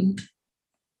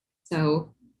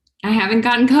 So I haven't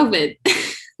gotten COVID.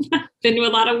 I've been to a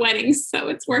lot of weddings, so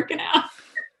it's working out.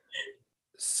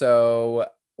 So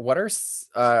what are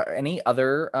any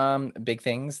other big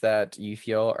things that you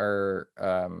feel are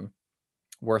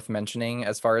worth mentioning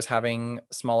as far as having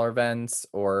smaller events,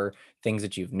 or things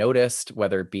that you've noticed,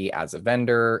 whether it be as a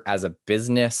vendor, as a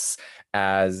business,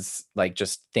 as like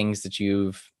just things that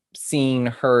you've seen,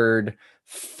 heard,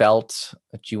 felt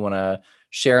that you want to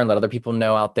share and let other people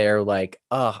know out there, like,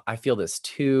 oh, I feel this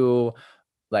too.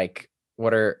 Like,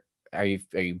 are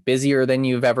you busier than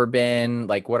you've ever been?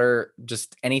 Like, what are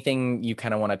just anything you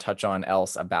kind of want to touch on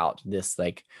else about this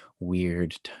like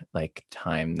weird like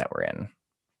time that we're in?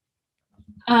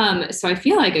 So I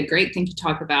feel like a great thing to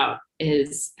talk about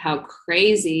is how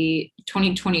crazy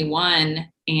 2021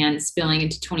 and spilling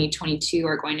into 2022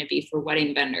 are going to be for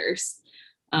wedding vendors.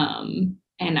 And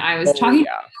I was talking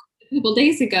a couple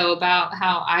days ago about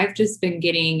how I've just been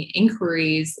getting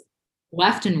inquiries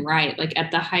left and right, like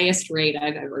at the highest rate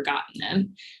I've ever gotten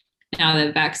them. Now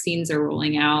that vaccines are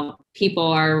rolling out, people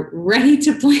are ready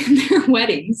to plan their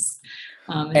weddings.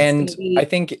 And I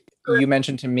think you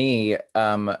mentioned to me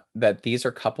that these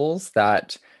are couples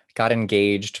that got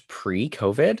engaged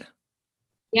pre-COVID.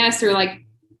 Yes, or like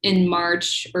in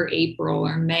March or April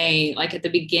or May, like at the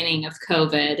beginning of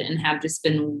COVID, and have just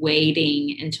been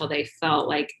waiting until they felt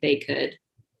like they could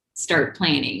start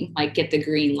planning, like get the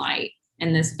green light.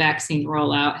 And this vaccine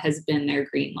rollout has been their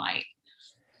green light.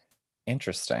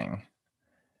 Interesting.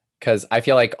 Because I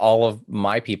feel like all of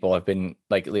my people have been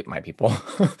like my people,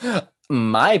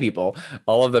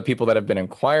 all of the people that have been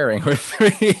inquiring with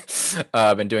me,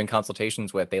 and doing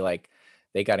consultations with,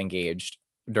 they got engaged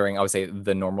during, I would say,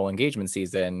 the normal engagement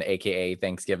season, aka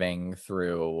Thanksgiving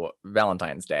through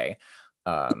Valentine's Day.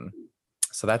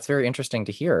 So that's very interesting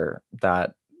to hear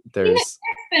that there's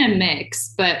been a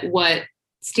mix, but what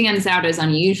stands out as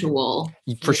unusual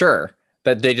for sure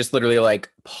that they just literally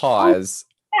like pause.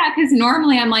 Yeah, because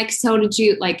normally I'm like, so did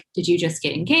you just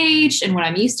get engaged? And what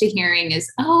I'm used to hearing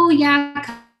is, oh yeah,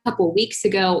 a couple weeks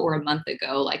ago or a month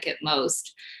ago, like at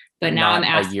most. But now I'm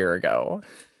asking, a year ago.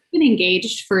 Been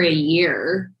engaged for a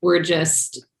year.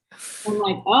 I'm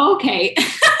like, oh, okay.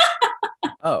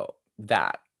 Oh,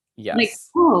 that. Yes. Like,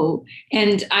 oh,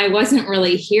 and I wasn't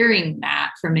really hearing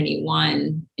that from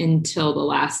anyone until the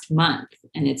last month.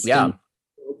 And it's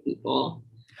people.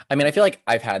 I mean, I feel like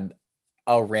I've had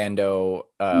a rando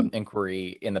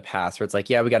inquiry in the past where it's like,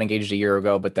 yeah, we got engaged a year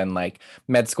ago, but then like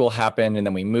med school happened and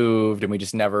then we moved and we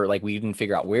just never, like, we didn't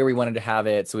figure out where we wanted to have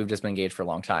it. So we've just been engaged for a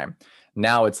long time.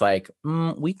 Now it's like,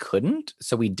 we couldn't,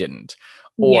 so we didn't.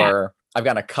 Or I've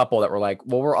got a couple that were like,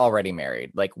 well, we're already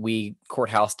married. Like we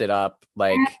courthoused it up,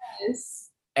 like,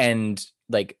 and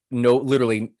like, no,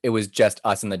 literally it was just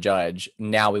us and the judge.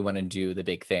 Now we want to do the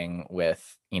big thing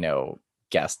with,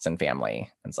 guests and family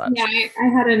and such. Yeah, I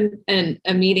had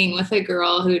a meeting with a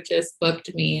girl who just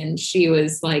booked me, and she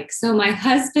was like, so my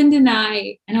husband and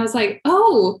I was like,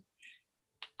 oh,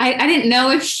 I didn't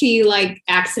know if she like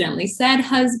accidentally said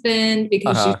husband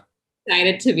because she's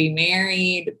excited to be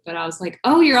married, but I was like,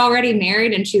 oh, you're already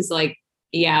married? And she's like,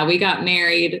 yeah, we got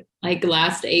married like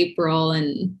last April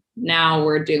and now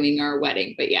we're doing our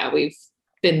wedding. But yeah, we've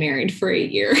been married for a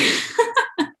year.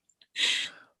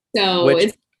 So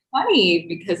it's funny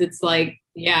because it's like,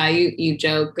 yeah, you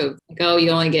joke of like, oh,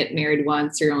 you only get married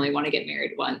once or you only want to get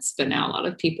married once, but now a lot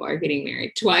of people are getting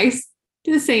married twice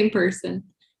to the same person.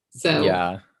 So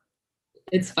yeah,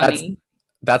 it's funny.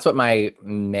 That's what my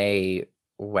May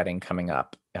wedding coming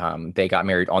up they got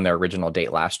married on their original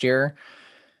date last year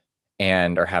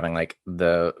and are having like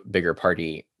the bigger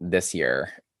party this year.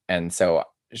 And so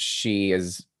she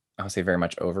is, I would say, very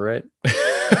much over it.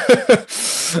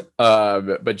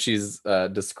 But she's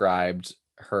described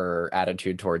her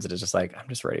attitude towards it as just like, I'm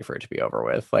just ready for it to be over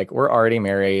with. Like, we're already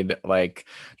married. Like,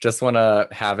 just want to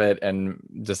have it and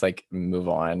just like move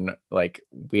on. Like,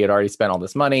 we had already spent all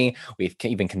this money. We've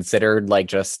even considered like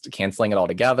just canceling it all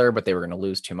together, but they were going to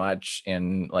lose too much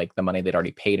in like the money they'd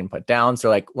already paid and put down. So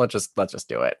like, let's just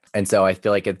do it. And so I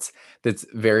feel like it's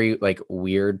very like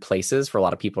weird places for a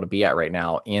lot of people to be at right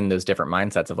now in those different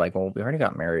mindsets of like, well, we already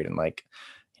got married and like,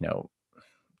 you know,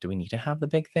 do we need to have the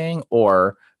big thing?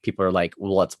 Or people are like,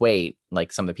 well, let's wait,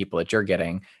 like some of the people that you're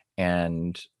getting.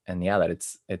 And yeah, that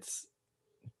it's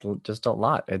just a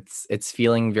lot. It's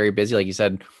feeling very busy. Like you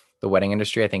said, the wedding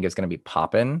industry, I think, is going to be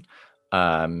popping.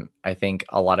 I think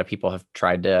a lot of people have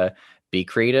tried to be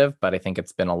creative, but I think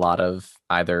it's been a lot of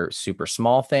either super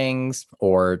small things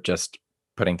or just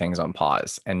putting things on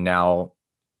pause. And now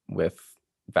with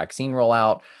vaccine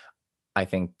rollout, I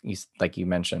think like you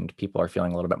mentioned, people are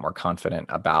feeling a little bit more confident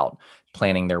about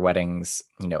planning their weddings,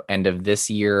 end of this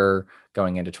year,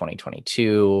 going into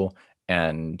 2022,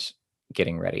 and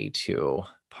getting ready to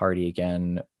party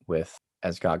again with,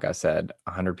 as Gaga said,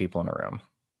 100 people in a room.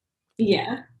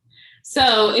 Yeah.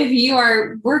 So if you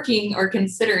are working or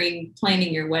considering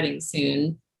planning your wedding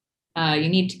soon, you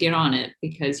need to get on it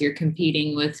because you're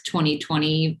competing with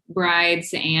 2020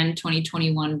 brides and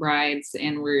 2021 brides,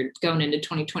 and we're going into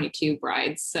 2022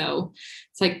 brides. So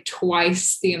it's like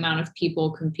twice the amount of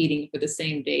people competing for the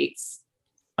same dates.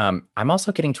 I'm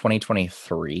also getting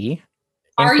 2023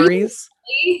 Are inquiries.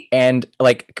 you really? And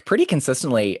like pretty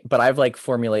consistently, but I've like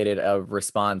formulated a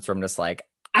response from just like,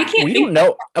 we don't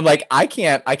know. I'm like, I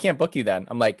can't book you then.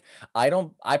 I'm like, I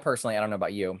personally, I don't know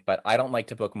about you, but I don't like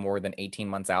to book more than 18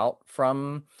 months out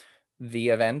from the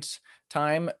event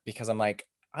time because I'm like,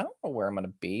 I don't know where I'm going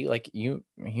to be. Like,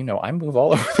 I move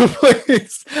all over the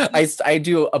place. I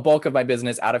do a bulk of my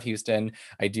business out of Houston.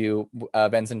 I do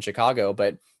events in Chicago,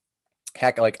 but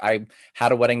heck, like I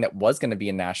had a wedding that was going to be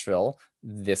in Nashville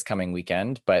this coming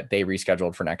weekend, but they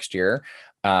rescheduled for next year.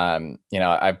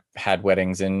 I've had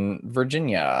weddings in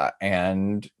Virginia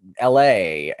and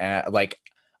LA, like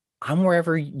I'm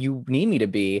wherever you need me to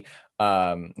be.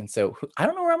 And so I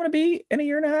don't know where I'm going to be in a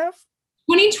year and a half.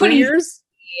 2020 years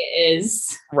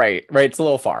is right. It's a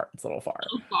little far.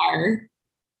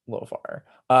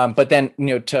 But then,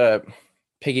 to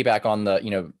piggyback on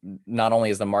the, not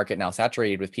only is the market now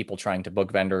saturated with people trying to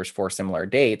book vendors for similar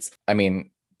dates. I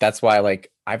mean, that's why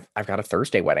like I've got a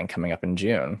Thursday wedding coming up in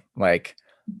June. Like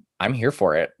I'm here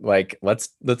for it. Like let's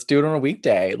do it on a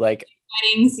weekday. Like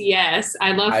weddings, yes.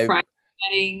 I love Friday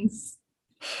weddings.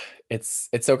 It's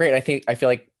so great. I feel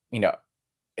like,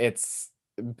 it's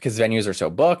because venues are so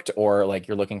booked, or like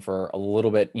you're looking for a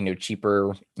little bit,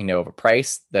 cheaper, of a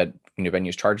price that,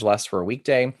 venues charge less for a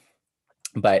weekday.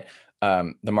 But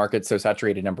the market's so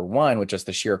saturated, number one, with just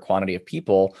the sheer quantity of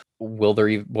people. Will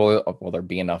there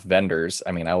be enough vendors?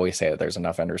 I mean, I always say that there's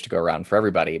enough vendors to go around for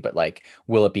everybody, but like,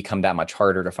 will it become that much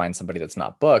harder to find somebody that's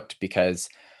not booked? Because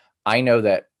I know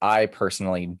that I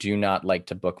personally do not like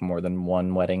to book more than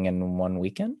one wedding in one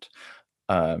weekend.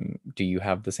 Do you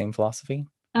have the same philosophy?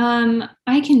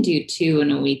 I can do 2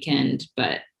 in a weekend,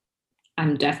 but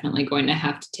I'm definitely going to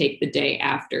have to take the day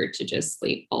after to just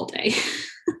sleep all day.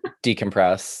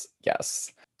 Decompress.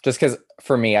 Yes. Just because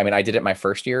for me, I mean, I did it my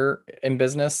first year in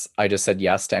business. I just said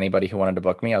yes to anybody who wanted to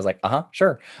book me. I was like,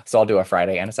 sure. So I'll do a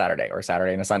Friday and a Saturday, or a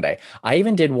Saturday and a Sunday. I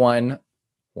even did one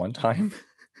time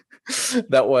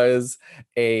that was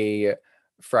a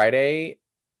Friday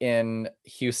in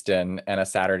Houston and a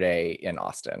Saturday in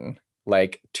Austin,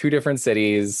 like 2 different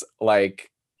cities,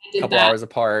 like a couple hours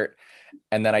apart.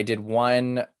 And then I did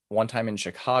one time in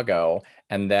Chicago,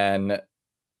 and then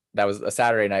that was a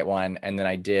Saturday night one. And then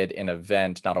I did an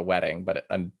event, not a wedding, but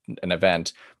an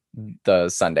event the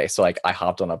Sunday. So like I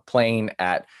hopped on a plane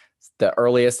at the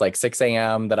earliest, like 6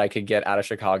 a.m. that I could get out of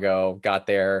Chicago, got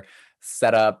there,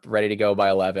 set up, ready to go by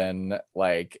 11.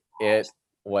 Like it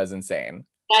was insane.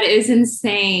 That is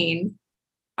insane.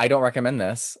 I don't recommend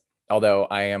this. Although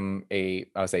I am I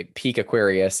would say peak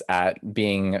Aquarius at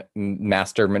being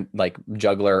master, like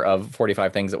juggler of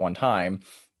 45 things at one time.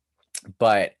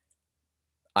 But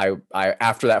I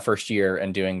after that first year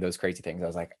and doing those crazy things, I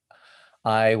was like,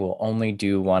 I will only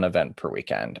do one event per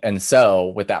weekend. And so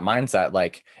with that mindset,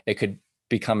 like it could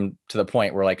become to the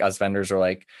point where like us vendors are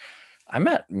like, I'm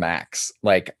at max.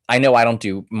 Like I know I don't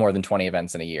do more than 20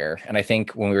 events in a year. And I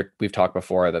think when we've talked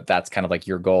before that that's kind of like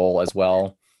your goal as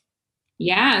well.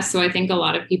 Yeah. So I think a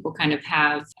lot of people kind of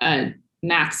have a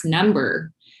max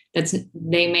number. They'll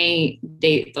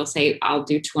say, I'll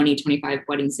do 20, 25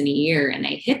 weddings in a year, and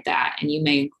they hit that. And you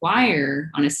may inquire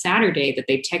on a Saturday that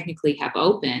they technically have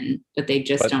open, but they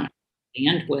just don't have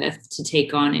bandwidth to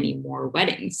take on any more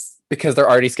weddings. Because they're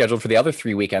already scheduled for the other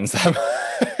 3 weekends.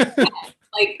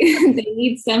 Like they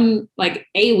need some like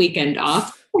a weekend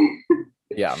off.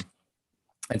 Yeah.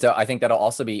 And so I think that'll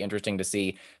also be interesting to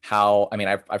see how, I mean,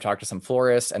 I've talked to some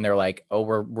florists and they're like, oh,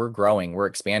 we're growing, we're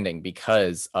expanding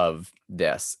because of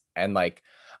this. And like,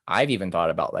 I've even thought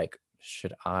about like,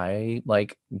 should I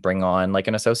like bring on like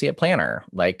an associate planner?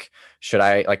 Like, should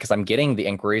I like, cause I'm getting the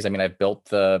inquiries. I mean, I've built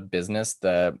the business,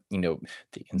 the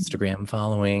Instagram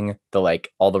following, the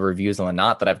like all the reviews and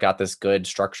whatnot, that I've got this good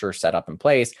structure set up in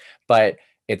place, but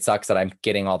it sucks that I'm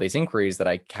getting all these inquiries that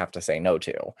I have to say no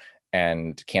to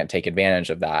and can't take advantage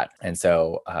of that. And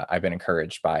so I've been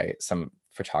encouraged by some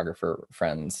photographer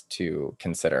friends to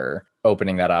consider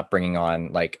opening that up, bringing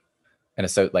on like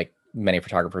like many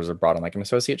photographers are brought on like an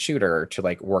associate shooter to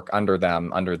like work under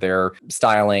them, under their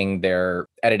styling, their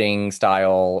editing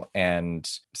style, and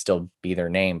still be their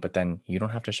name. But then you don't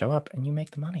have to show up and you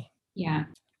make the money. Yeah.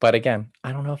 But again,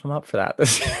 I don't know if I'm up for that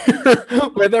this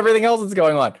year with everything else that's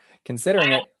going on,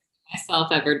 considering it. Myself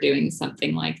ever doing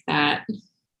something like that.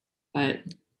 But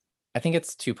I think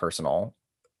it's too personal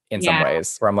in some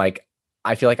ways, where I'm like,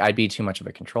 I feel like I'd be too much of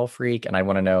a control freak and I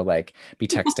want to know, like be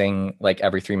texting like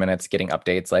every 3 minutes, getting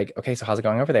updates like, okay, so how's it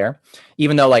going over there?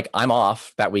 Even though like I'm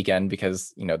off that weekend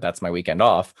because, that's my weekend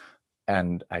off.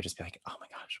 And I just be like, oh my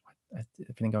gosh,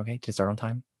 everything go okay? Did it start on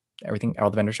time? Everything,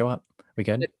 all the vendors show up? We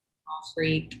good?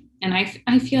 Freak. And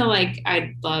I feel like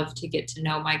I'd love to get to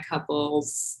know my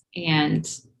couples, and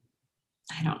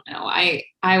I don't know.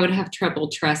 I would have trouble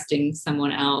trusting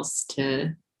someone else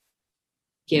to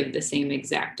give the same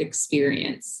exact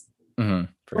experience. For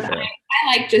but sure.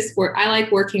 I like just work. I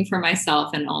like working for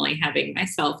myself and only having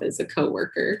myself as a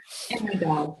coworker and my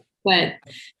dog. But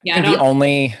yeah, the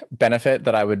only benefit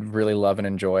that I would really love and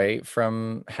enjoy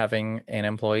from having an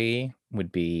employee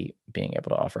would be being able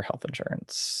to offer health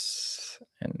insurance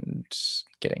and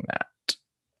getting that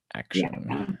action.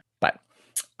 Yeah. But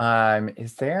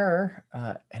is there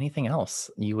anything else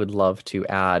you would love to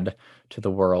add to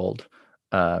the world,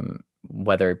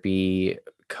 whether it be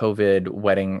COVID,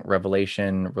 wedding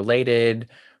revelation related,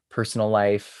 personal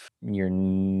life, your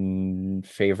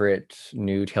favorite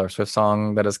new Taylor Swift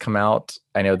song that has come out?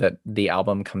 I know that the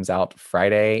album comes out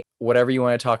Friday. Whatever you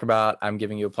want to talk about, I'm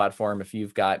giving you a platform. If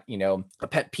you've got, a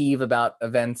pet peeve about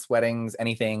events, weddings,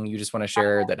 anything you just want to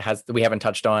share that we haven't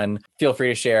touched on, feel free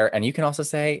to share. And you can also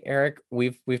say, Eric,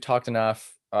 we've talked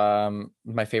enough.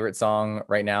 My favorite song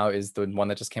right now is the one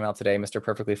that just came out today, Mr.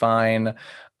 Perfectly Fine.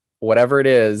 Whatever it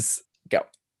is, go.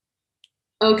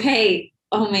 Okay.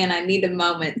 Oh man, I need a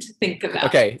moment to think about.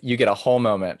 Okay, you get a whole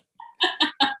moment.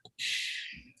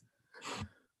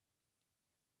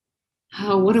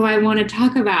 Oh, what do I want to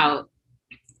talk about?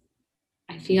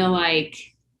 I feel like,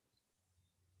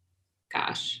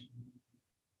 gosh,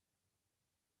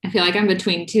 I feel like I'm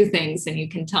between two things, and you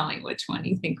can tell me which one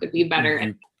you think would be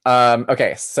better.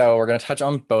 Okay, so we're going to touch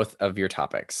on both of your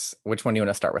topics. Which one do you want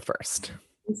to start with first?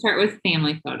 Let's start with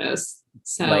family photos.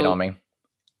 So, light on me.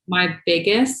 My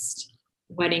biggest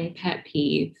wedding pet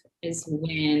peeve is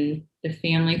when the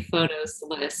family photos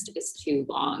list is too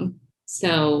long.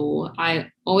 So I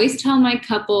always tell my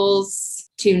couples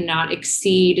to not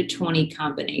exceed 20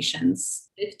 combinations,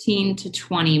 15 to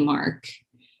 20 mark.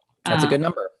 That's a good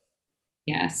number.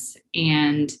 Yes.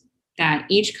 And that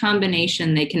each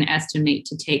combination they can estimate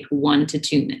to take 1 to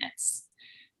 2 minutes.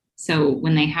 So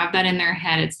when they have that in their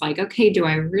head, it's like, okay, do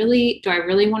I really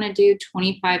want to do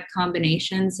 25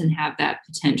 combinations and have that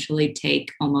potentially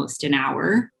take almost an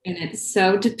hour? And it's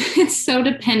so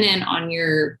dependent on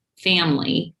your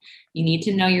family. You need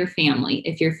to know your family.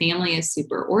 If your family is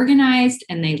super organized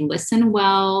and they listen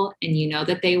well, and you know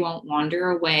that they won't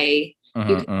wander away,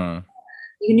 you can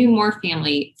do more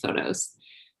family photos.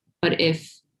 But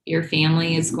if your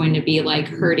family is going to be like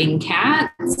herding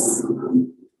cats,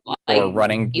 or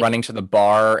running to the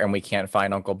bar and we can't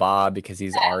find Uncle Bob because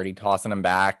he's already tossing them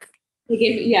back.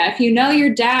 If you know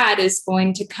your dad is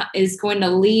going to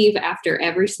leave after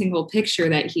every single picture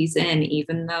that he's in,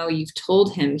 even though you've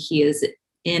told him he is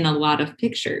in a lot of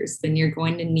pictures, then you're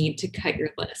going to need to cut your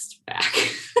list back.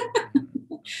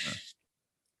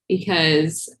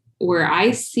 Because where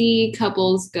I see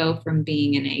couples go from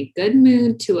being in a good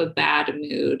mood to a bad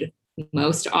mood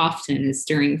most often is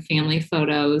during family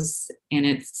photos, and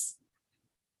it's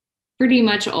pretty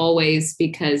much always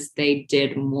because they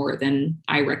did more than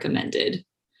I recommended,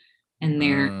 and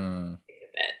they're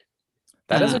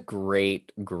that is a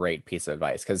great piece of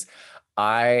advice, because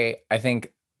I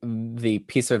think the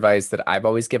piece of advice that I've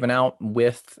always given out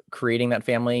with creating that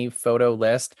family photo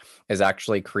list is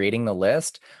actually creating the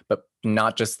list, but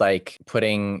not just like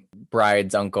putting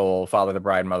bride's uncle, father of the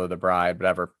bride, mother of the bride,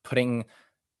 whatever, putting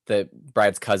the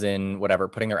bride's cousin, whatever,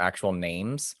 putting their actual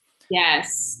names.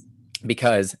 Yes.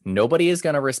 Because nobody is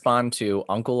going to respond to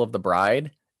uncle of the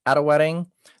bride at a wedding.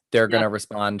 They're going to Yep.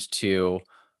 respond to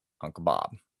Uncle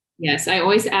Bob. Yes, I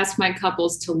always ask my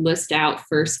couples to list out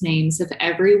first names of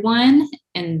everyone,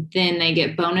 and then they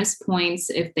get bonus points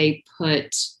if they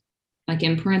put, like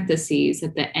in parentheses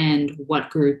at the end, what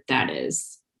group that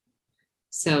is.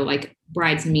 So, like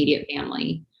bride's immediate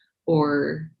family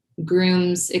or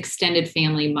groom's extended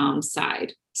family, mom's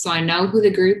side. So I know who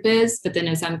the group is, but then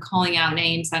as I'm calling out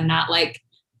names, I'm not like,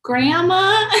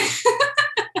 Grandma.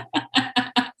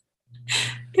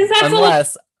 Because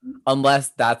that's Unless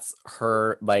that's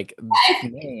her like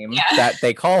name yeah. that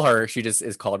they call her, she just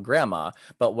is called Grandma.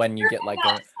 But when you get like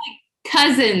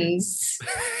cousins,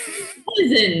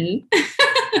 cousin.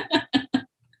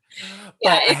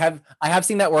 But I have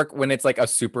seen that work when it's like a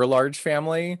super large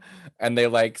family and they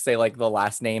like say like the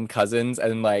last name cousins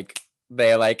and like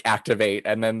they like activate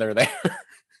and then they're there.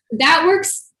 That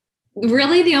works.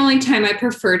 Really, the only time I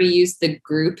prefer to use the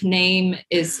group name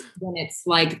is when it's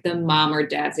like the mom or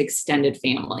dad's extended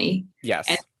family. Yes.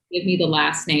 And give me the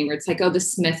last name, or it's like, oh, the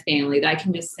Smith family. That I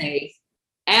can just say,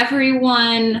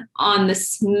 everyone on the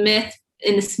Smith,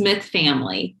 in the Smith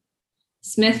family.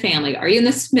 Smith family. Are you in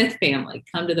the Smith family?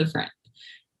 Come to the front.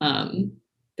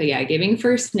 But yeah, giving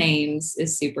first names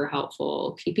is super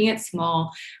helpful. Keeping it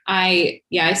small. I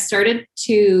started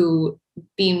to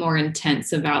be more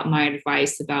intense about my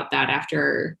advice about that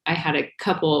after I had a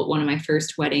couple, one of my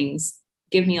first weddings,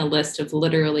 give me a list of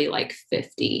literally like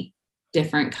 50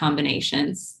 different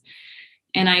combinations.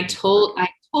 And I told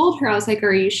her, I was like,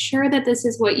 are you sure that this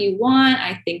is what you want?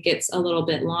 I think it's a little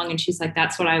bit long. And she's like,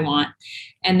 that's what I want.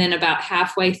 And then about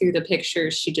halfway through the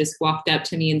pictures, she just walked up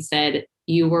to me and said,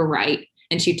 you were right.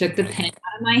 And she took the pen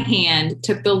out of my hand,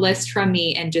 took the list from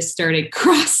me, and just started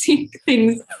crossing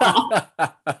things off.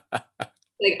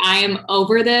 Like, I am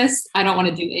over this. I don't want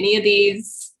to do any of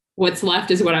these. What's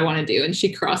left is what I want to do. And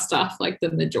she crossed off like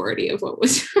the majority of what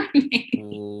was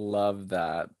remaining. Love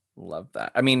that. Love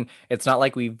that. I mean, it's not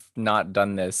like we've not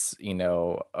done this,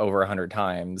 over 100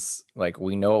 times. Like,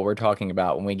 we know what we're talking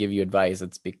about when we give you advice.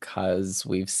 It's because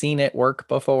we've seen it work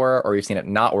before or we've seen it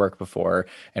not work before,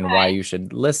 and why you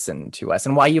should listen to us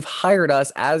and why you've hired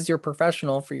us as your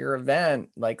professional for your event.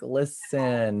 Like,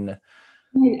 listen.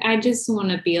 I just want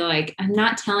to be like, I'm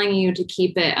not telling you to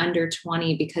keep it under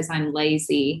 20 because I'm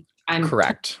lazy. I'm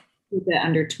correct. Keep it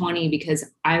under 20 because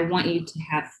I want you to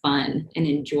have fun and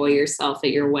enjoy yourself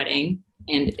at your wedding.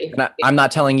 And I'm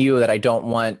not telling you that I don't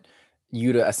want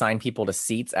you to assign people to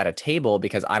seats at a table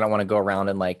because I don't want to go around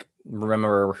and like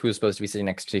remember who's supposed to be sitting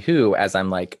next to who as I'm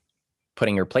like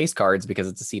putting your place cards because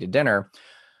it's a seated dinner.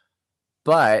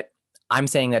 But I'm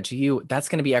saying that to you, that's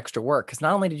going to be extra work because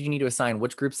not only did you need to assign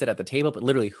which group sit at the table, but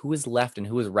literally who is left and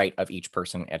who is right of each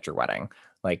person at your wedding.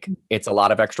 Like, it's a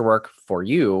lot of extra work for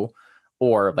you,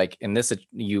 or like in this,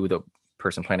 you, the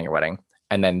person planning your wedding.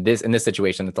 And then in this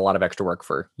situation, it's a lot of extra work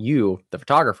for you, the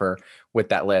photographer, with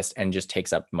that list, and just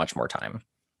takes up much more time.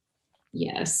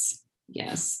 Yes.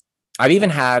 Yes. I've even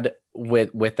had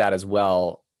with that as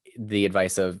well, the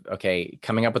advice of, okay,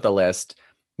 coming up with a list,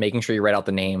 making sure you write out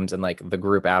the names and like the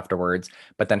group afterwards,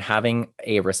 but then having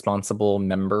a responsible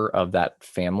member of that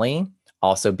family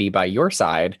also be by your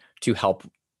side to help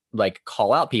like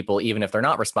call out people, even if they're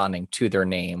not responding to their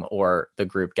name or the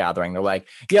group gathering. They're like,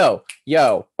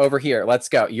 yo, over here, let's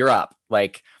go. You're up.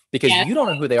 Like, because you don't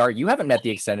know who they are. You haven't met the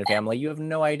extended family. You have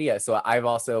no idea. So I've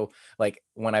also, like,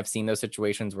 when I've seen those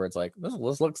situations where it's like, this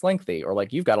looks lengthy, or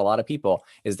like, you've got a lot of people,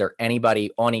 is there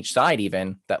anybody on each side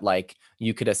even that like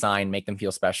you could assign, make them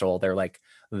feel special? They're like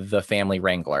the family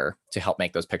wrangler to help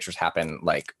make those pictures happen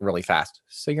like really fast.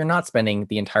 So you're not spending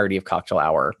the entirety of cocktail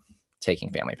hour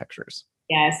taking family pictures.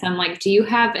 Yes. I'm like, do you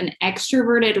have an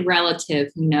extroverted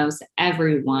relative who knows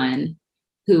everyone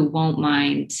who won't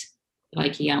mind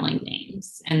like yelling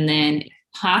names? And then if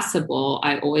possible,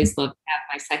 I always love to have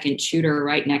my second shooter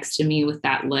right next to me with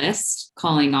that list,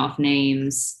 calling off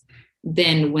names.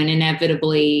 Then when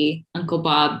inevitably Uncle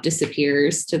Bob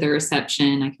disappears to the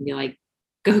reception, I can be like,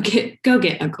 go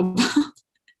get Uncle Bob.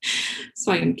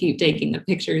 So I can keep taking the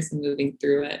pictures and moving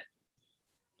through it.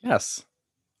 Yes.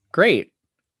 Great.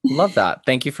 Love that.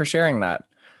 Thank you for sharing that.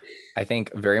 I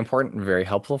think very important, very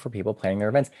helpful for people planning their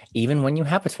events. Even when you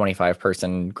have a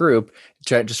 25-person group,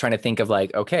 just trying to think of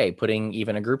like, okay, putting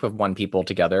even a group of 1 people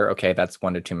together. Okay, that's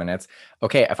 1 to 2 minutes.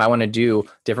 Okay, if I want to do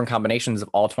different combinations of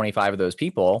all 25 of those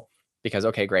people, because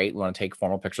okay, great, we want to take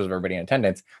formal pictures of everybody in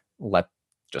attendance.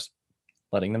 Just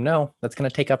letting them know that's going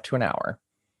to take up to an hour.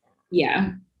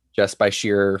 Yeah. Just by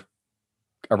sheer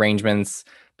arrangements,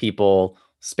 people,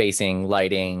 spacing,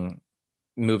 lighting,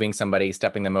 moving somebody,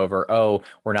 stepping them over. Oh,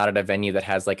 we're not at a venue that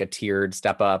has like a tiered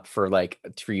step up for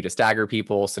you to stagger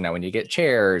people. So now when you get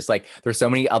chairs, like there's so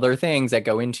many other things that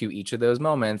go into each of those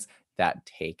moments that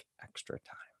take extra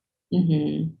time.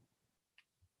 Mm-hmm.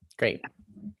 Great.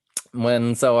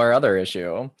 So our other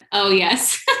issue. Oh,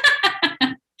 yes.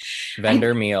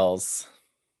 Vendor meals.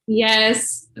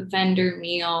 Yes, vendor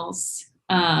meals.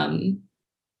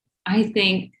 I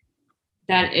think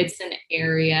that it's an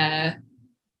area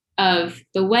of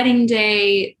the wedding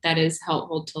day that is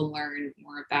helpful to learn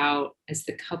more about as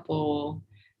the couple,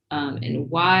 and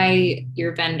why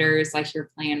your vendors, like your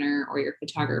planner or your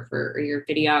photographer or your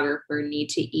videographer, need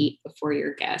to eat before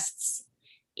your guests.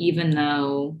 Even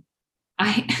though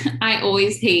I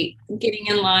always hate getting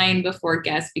in line before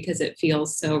guests because it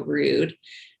feels so rude.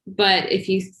 But if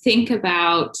you think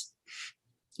about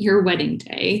your wedding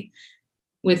day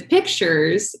with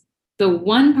pictures, the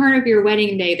one part of your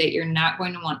wedding day that you're not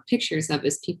going to want pictures of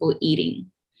is people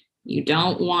eating. You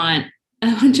don't want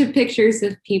a bunch of pictures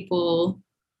of people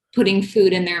putting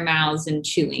food in their mouths and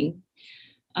chewing.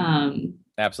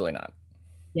 Absolutely not.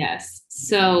 Yes.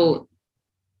 So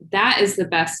that is the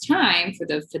best time for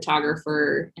the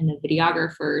photographer and the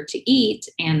videographer to eat.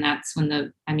 And that's when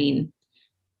the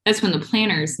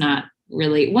planner's not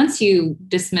really, once you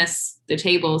dismiss the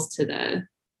tables to the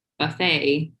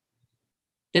buffet,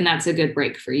 then that's a good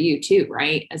break for you too,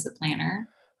 right? As a planner.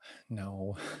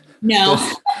 No. No.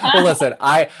 Well, listen,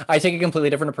 I take a completely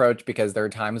different approach because there are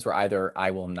times where either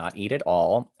I will not eat at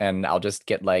all and I'll just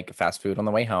get like fast food on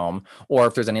the way home, or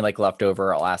if there's any like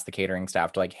leftover, I'll ask the catering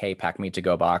staff to like, hey, pack me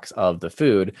to-go box of the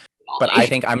food. But I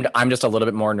think I'm just a little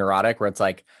bit more neurotic where it's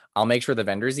like, I'll make sure the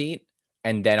vendors eat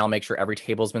and then I'll make sure every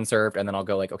table's been served. And then I'll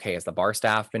go like, okay, has the bar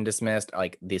staff been dismissed?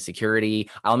 Like the security,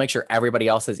 I'll make sure everybody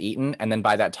else has eaten. And then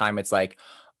by that time, it's like,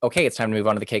 okay, it's time to move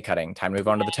on to the cake cutting, time to move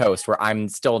on to the toast where I'm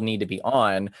still need to be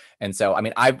on. And so, I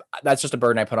mean, that's just a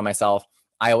burden I put on myself.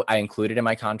 I included in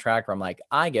my contract where I'm like,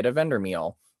 I get a vendor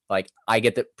meal. Like I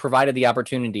get provided the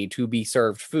opportunity to be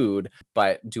served food,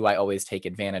 but do I always take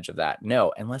advantage of that?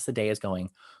 No, unless the day is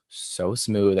going so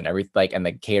smooth and everything, like, and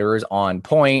the caterer's on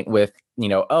point with,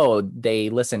 oh, they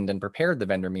listened and prepared the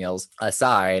vendor meals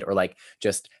aside, or like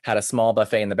just had a small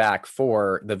buffet in the back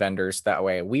for the vendors. That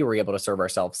way we were able to serve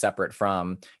ourselves separate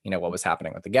from, what was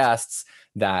happening with the guests.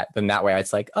 Then that way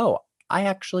it's like, oh, I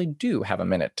actually do have a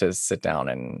minute to sit down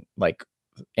and like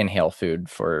inhale food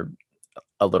for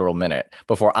a literal minute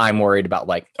before I'm worried about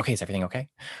like, okay, is everything okay?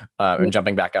 And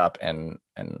jumping back up and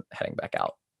heading back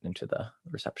out into the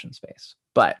reception space.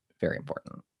 But very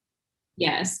important.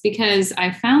 Yes, because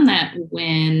I found that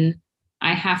when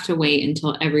I have to wait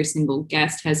until every single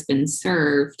guest has been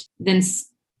served, then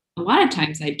a lot of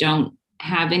times I don't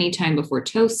have any time before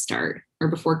toast start or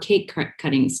before cake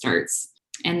cutting starts.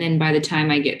 And then by the time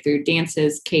I get through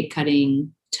dances, cake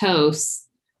cutting, toasts,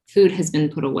 food has been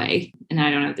put away and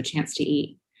I don't have the chance to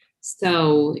eat.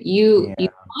 So you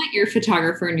want your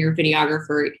photographer and your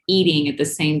videographer eating at the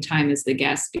same time as the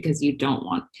guests because you don't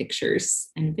want pictures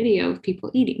and video of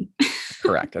people eating.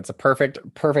 Correct. It's a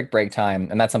perfect break time.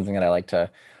 And that's something that I like to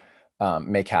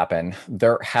make happen.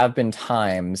 There have been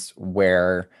times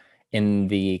where in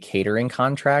the catering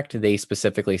contract, they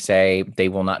specifically say they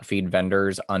will not feed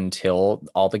vendors until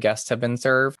all the guests have been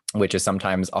served, which is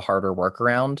sometimes a harder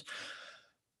workaround.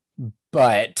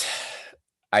 But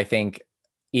I think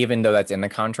even though that's in the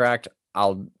contract,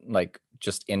 I'll like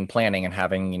just in planning and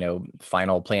having,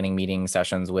 final planning meeting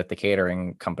sessions with the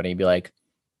catering company, be like,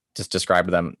 just describe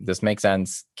to them, this makes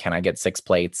sense. Can I get 6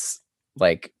 plates?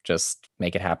 Like, just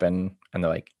make it happen. And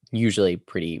they're like, usually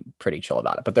pretty chill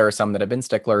about it. But there are some that have been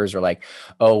sticklers or like,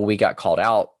 oh, we got called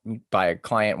out by a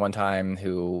client one time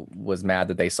who was mad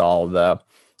that they saw the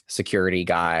security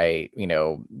guy,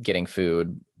 getting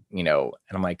food, and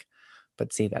I'm like,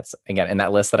 but see, that's again in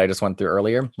that list that I just went through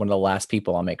earlier, one of the last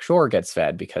people I'll make sure gets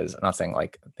fed, because I'm not saying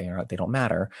like they don't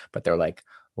matter, but they're like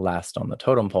last on the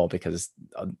totem pole because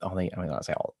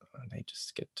they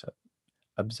just get to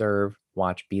observe,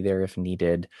 watch, be there if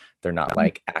needed. They're not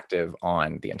like active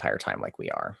on the entire time like we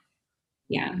are.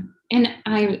 Yeah. And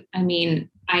I mean,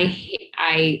 I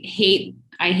hate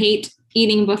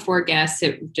eating before guests.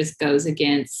 It just goes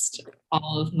against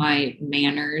all of my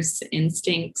manners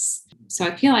instincts. So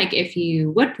I feel like if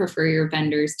you would prefer your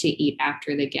vendors to eat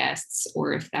after the guests,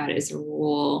 or if that is a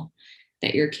rule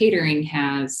that your catering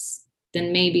has,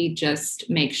 then maybe just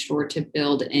make sure to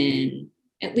build in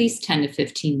at least 10 to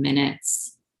 15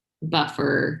 minutes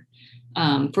buffer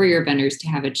for your vendors to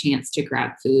have a chance to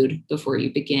grab food before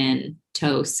you begin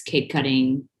toast, cake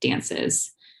cutting,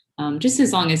 dances, just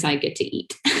as long as I get to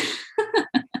eat.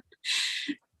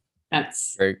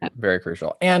 That's very, very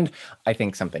crucial. And I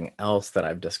think something else that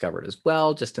I've discovered as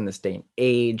well, just in this day and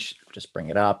age, just bring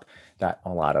it up, that a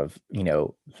lot of,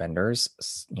 vendors,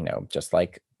 just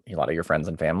like a lot of your friends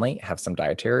and family have some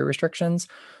dietary restrictions.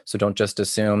 So don't just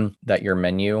assume that your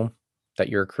menu that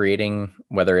you're creating,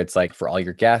 whether it's like for all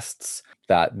your guests,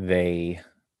 that they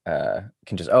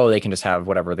can just have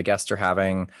whatever the guests are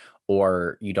having,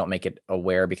 or you don't make it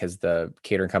aware because the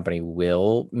catering company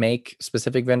will make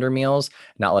specific vendor meals,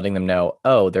 not letting them know,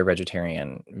 oh, they're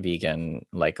vegetarian, vegan,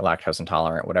 like lactose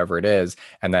intolerant, whatever it is.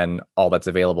 And then all that's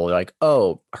available, you're like,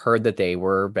 oh, heard that they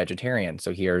were vegetarian,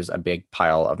 so here's a big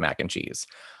pile of mac and cheese.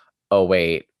 Oh,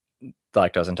 wait,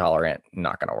 lactose intolerant,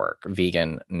 not going to work.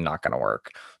 Vegan, not going to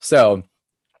work. So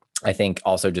I think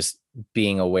also just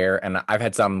being aware, and I've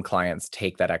had some clients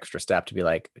take that extra step to be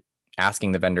like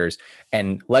asking the vendors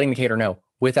and letting the caterer know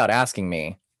without asking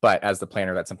me. But as the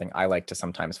planner, that's something I like to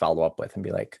sometimes follow up with and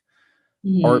be like,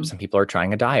 or some people are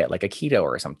trying a diet like a keto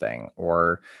or something,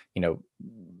 or,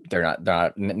 they're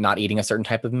not eating a certain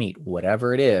type of meat,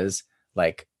 whatever it is,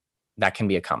 like that can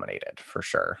be accommodated for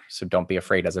sure. So don't be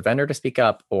afraid as a vendor to speak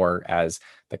up, or as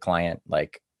the client,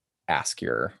 like ask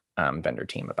your vendor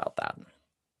team about that.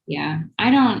 Yeah,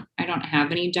 I don't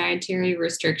have any dietary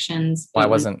restrictions. Well,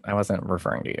 But I wasn't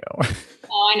referring to you.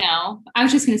 oh, I know. I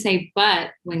was just going to say, but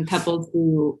when couples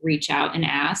do reach out and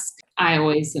ask, I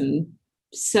always am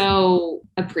so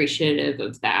appreciative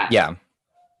of that. Yeah,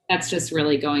 That's just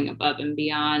really going above and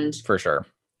beyond for sure.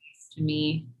 to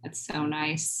me. That's so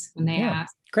nice when they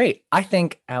ask. Great. I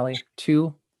think, Allie,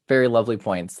 two very lovely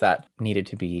points that needed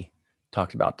to be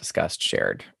talked about, discussed,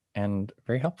 shared, and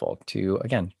very helpful to,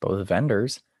 again, both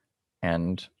vendors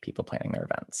and people planning their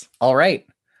events. All right.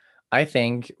 I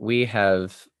think we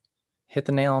have hit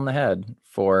the nail on the head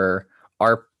for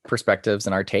our perspectives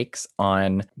and our takes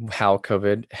on how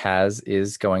COVID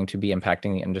is going to be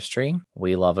impacting the industry.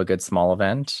 We love a good small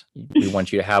event. We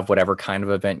want you to have whatever kind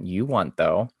of event you want,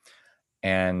 though,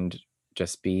 and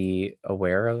just be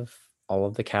aware of all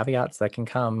of the caveats that can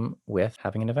come with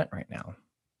having an event right now.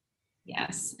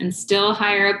 Yes. And still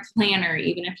hire a planner,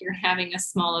 even if you're having a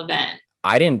small event.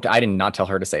 I did not tell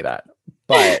her to say that,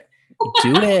 but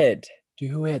do it.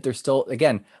 Do it. There's still,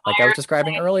 again, like I was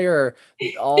describing earlier,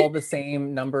 all the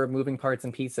same number of moving parts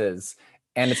and pieces,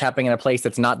 and it's happening in a place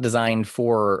that's not designed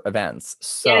for events.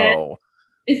 So,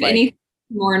 if anything,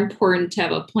 more important to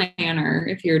have a planner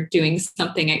if you're doing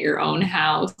something at your own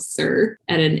house or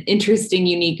at an interesting,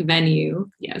 unique venue.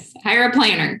 Yes, hire a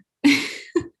planner.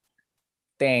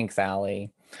 Thanks, Allie.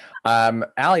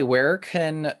 Allie, where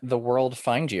can the world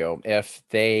find you if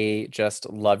they just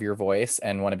love your voice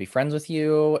and want to be friends with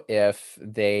you, if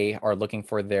they are looking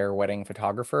for their wedding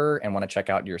photographer and want to check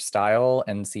out your style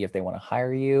and see if they want to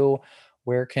hire you?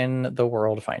 Where can the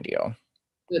world find you?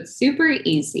 It's super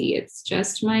easy. It's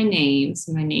just my name.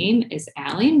 So my name is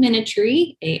Allie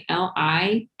Minitree,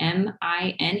 ALIMINETREE.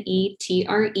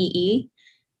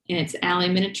 And it's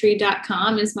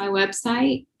allieminitry.com is my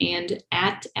website, and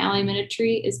at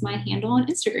allieminitry is my handle on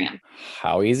Instagram.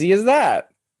 How easy is that?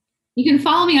 You can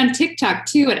follow me on TikTok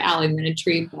too at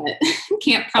allieminitry, but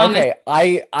can't promise. Okay,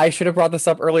 I should have brought this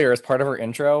up earlier as part of our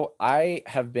intro. I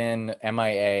have been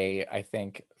MIA, I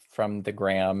think, from the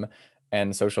gram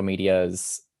and social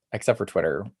medias, except for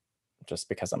Twitter, just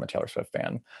because I'm a Taylor Swift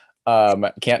fan.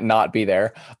 Can't not be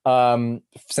there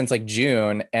since like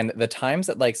June, and the times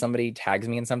that like somebody tags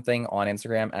me in something on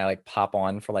Instagram and I like pop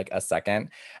on for like a second,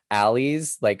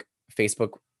 Allie's like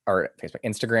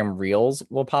Instagram reels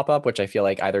will pop up, which I feel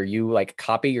like either you like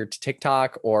copy your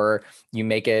TikTok or you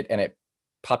make it and it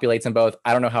populates in both.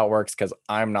 I don't know how it works because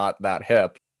I'm not that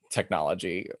hip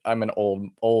technology. I'm an old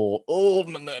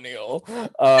millennial.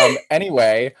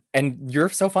 Anyway, and you're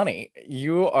so funny.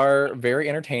 You are very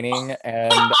entertaining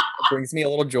and brings me a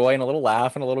little joy and a little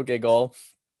laugh and a little giggle.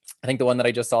 I think the one that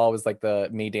I just saw was like the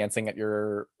me dancing at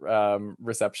your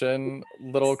reception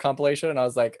little compilation. And I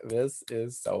was like, this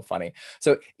is so funny.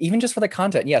 So even just for the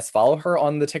content, yes, follow her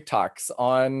on the TikToks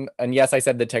and yes, I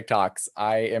said the TikToks.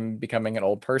 I am becoming an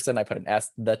old person. I put an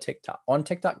S, the TikTok on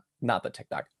TikTok, not the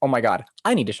TikTok. Oh my God,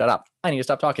 I need to shut up. I need to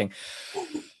stop talking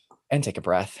and take a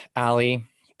breath. Allie,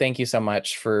 thank you so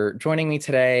much for joining me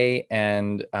today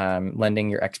and lending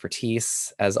your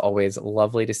expertise. As always,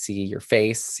 lovely to see your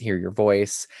face, hear your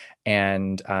voice,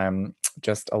 and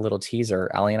just a little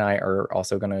teaser. Allie and I are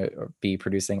also going to be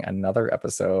producing another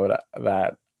episode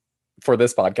that for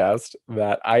this podcast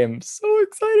that I am so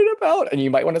excited about. And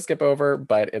you might want to skip over,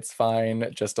 but it's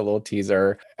fine. Just a little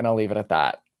teaser. And I'll leave it at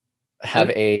that. Have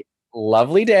a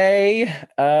lovely day,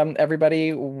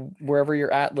 everybody, wherever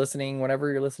you're at listening,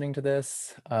 whenever you're listening to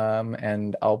this.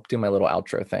 And I'll do my little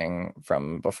outro thing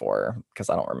from before because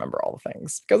I don't remember all the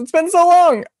things because it's been so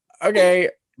long. Okay,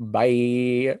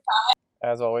 bye.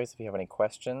 As always, if you have any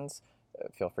questions,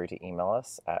 feel free to email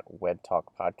us at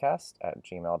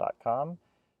wedtalkpodcast@gmail.com.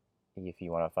 If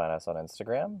you want to find us on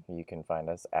Instagram, you can find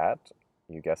us at,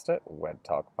 you guessed it,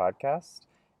 wedtalkpodcast.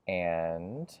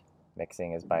 And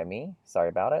mixing is by me. Sorry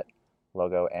about it.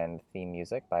 Logo and theme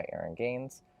music by Aaron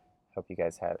Gaines. Hope you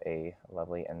guys have a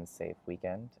lovely and safe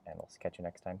weekend, and we'll catch you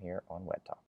next time here on Wed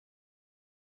Talk.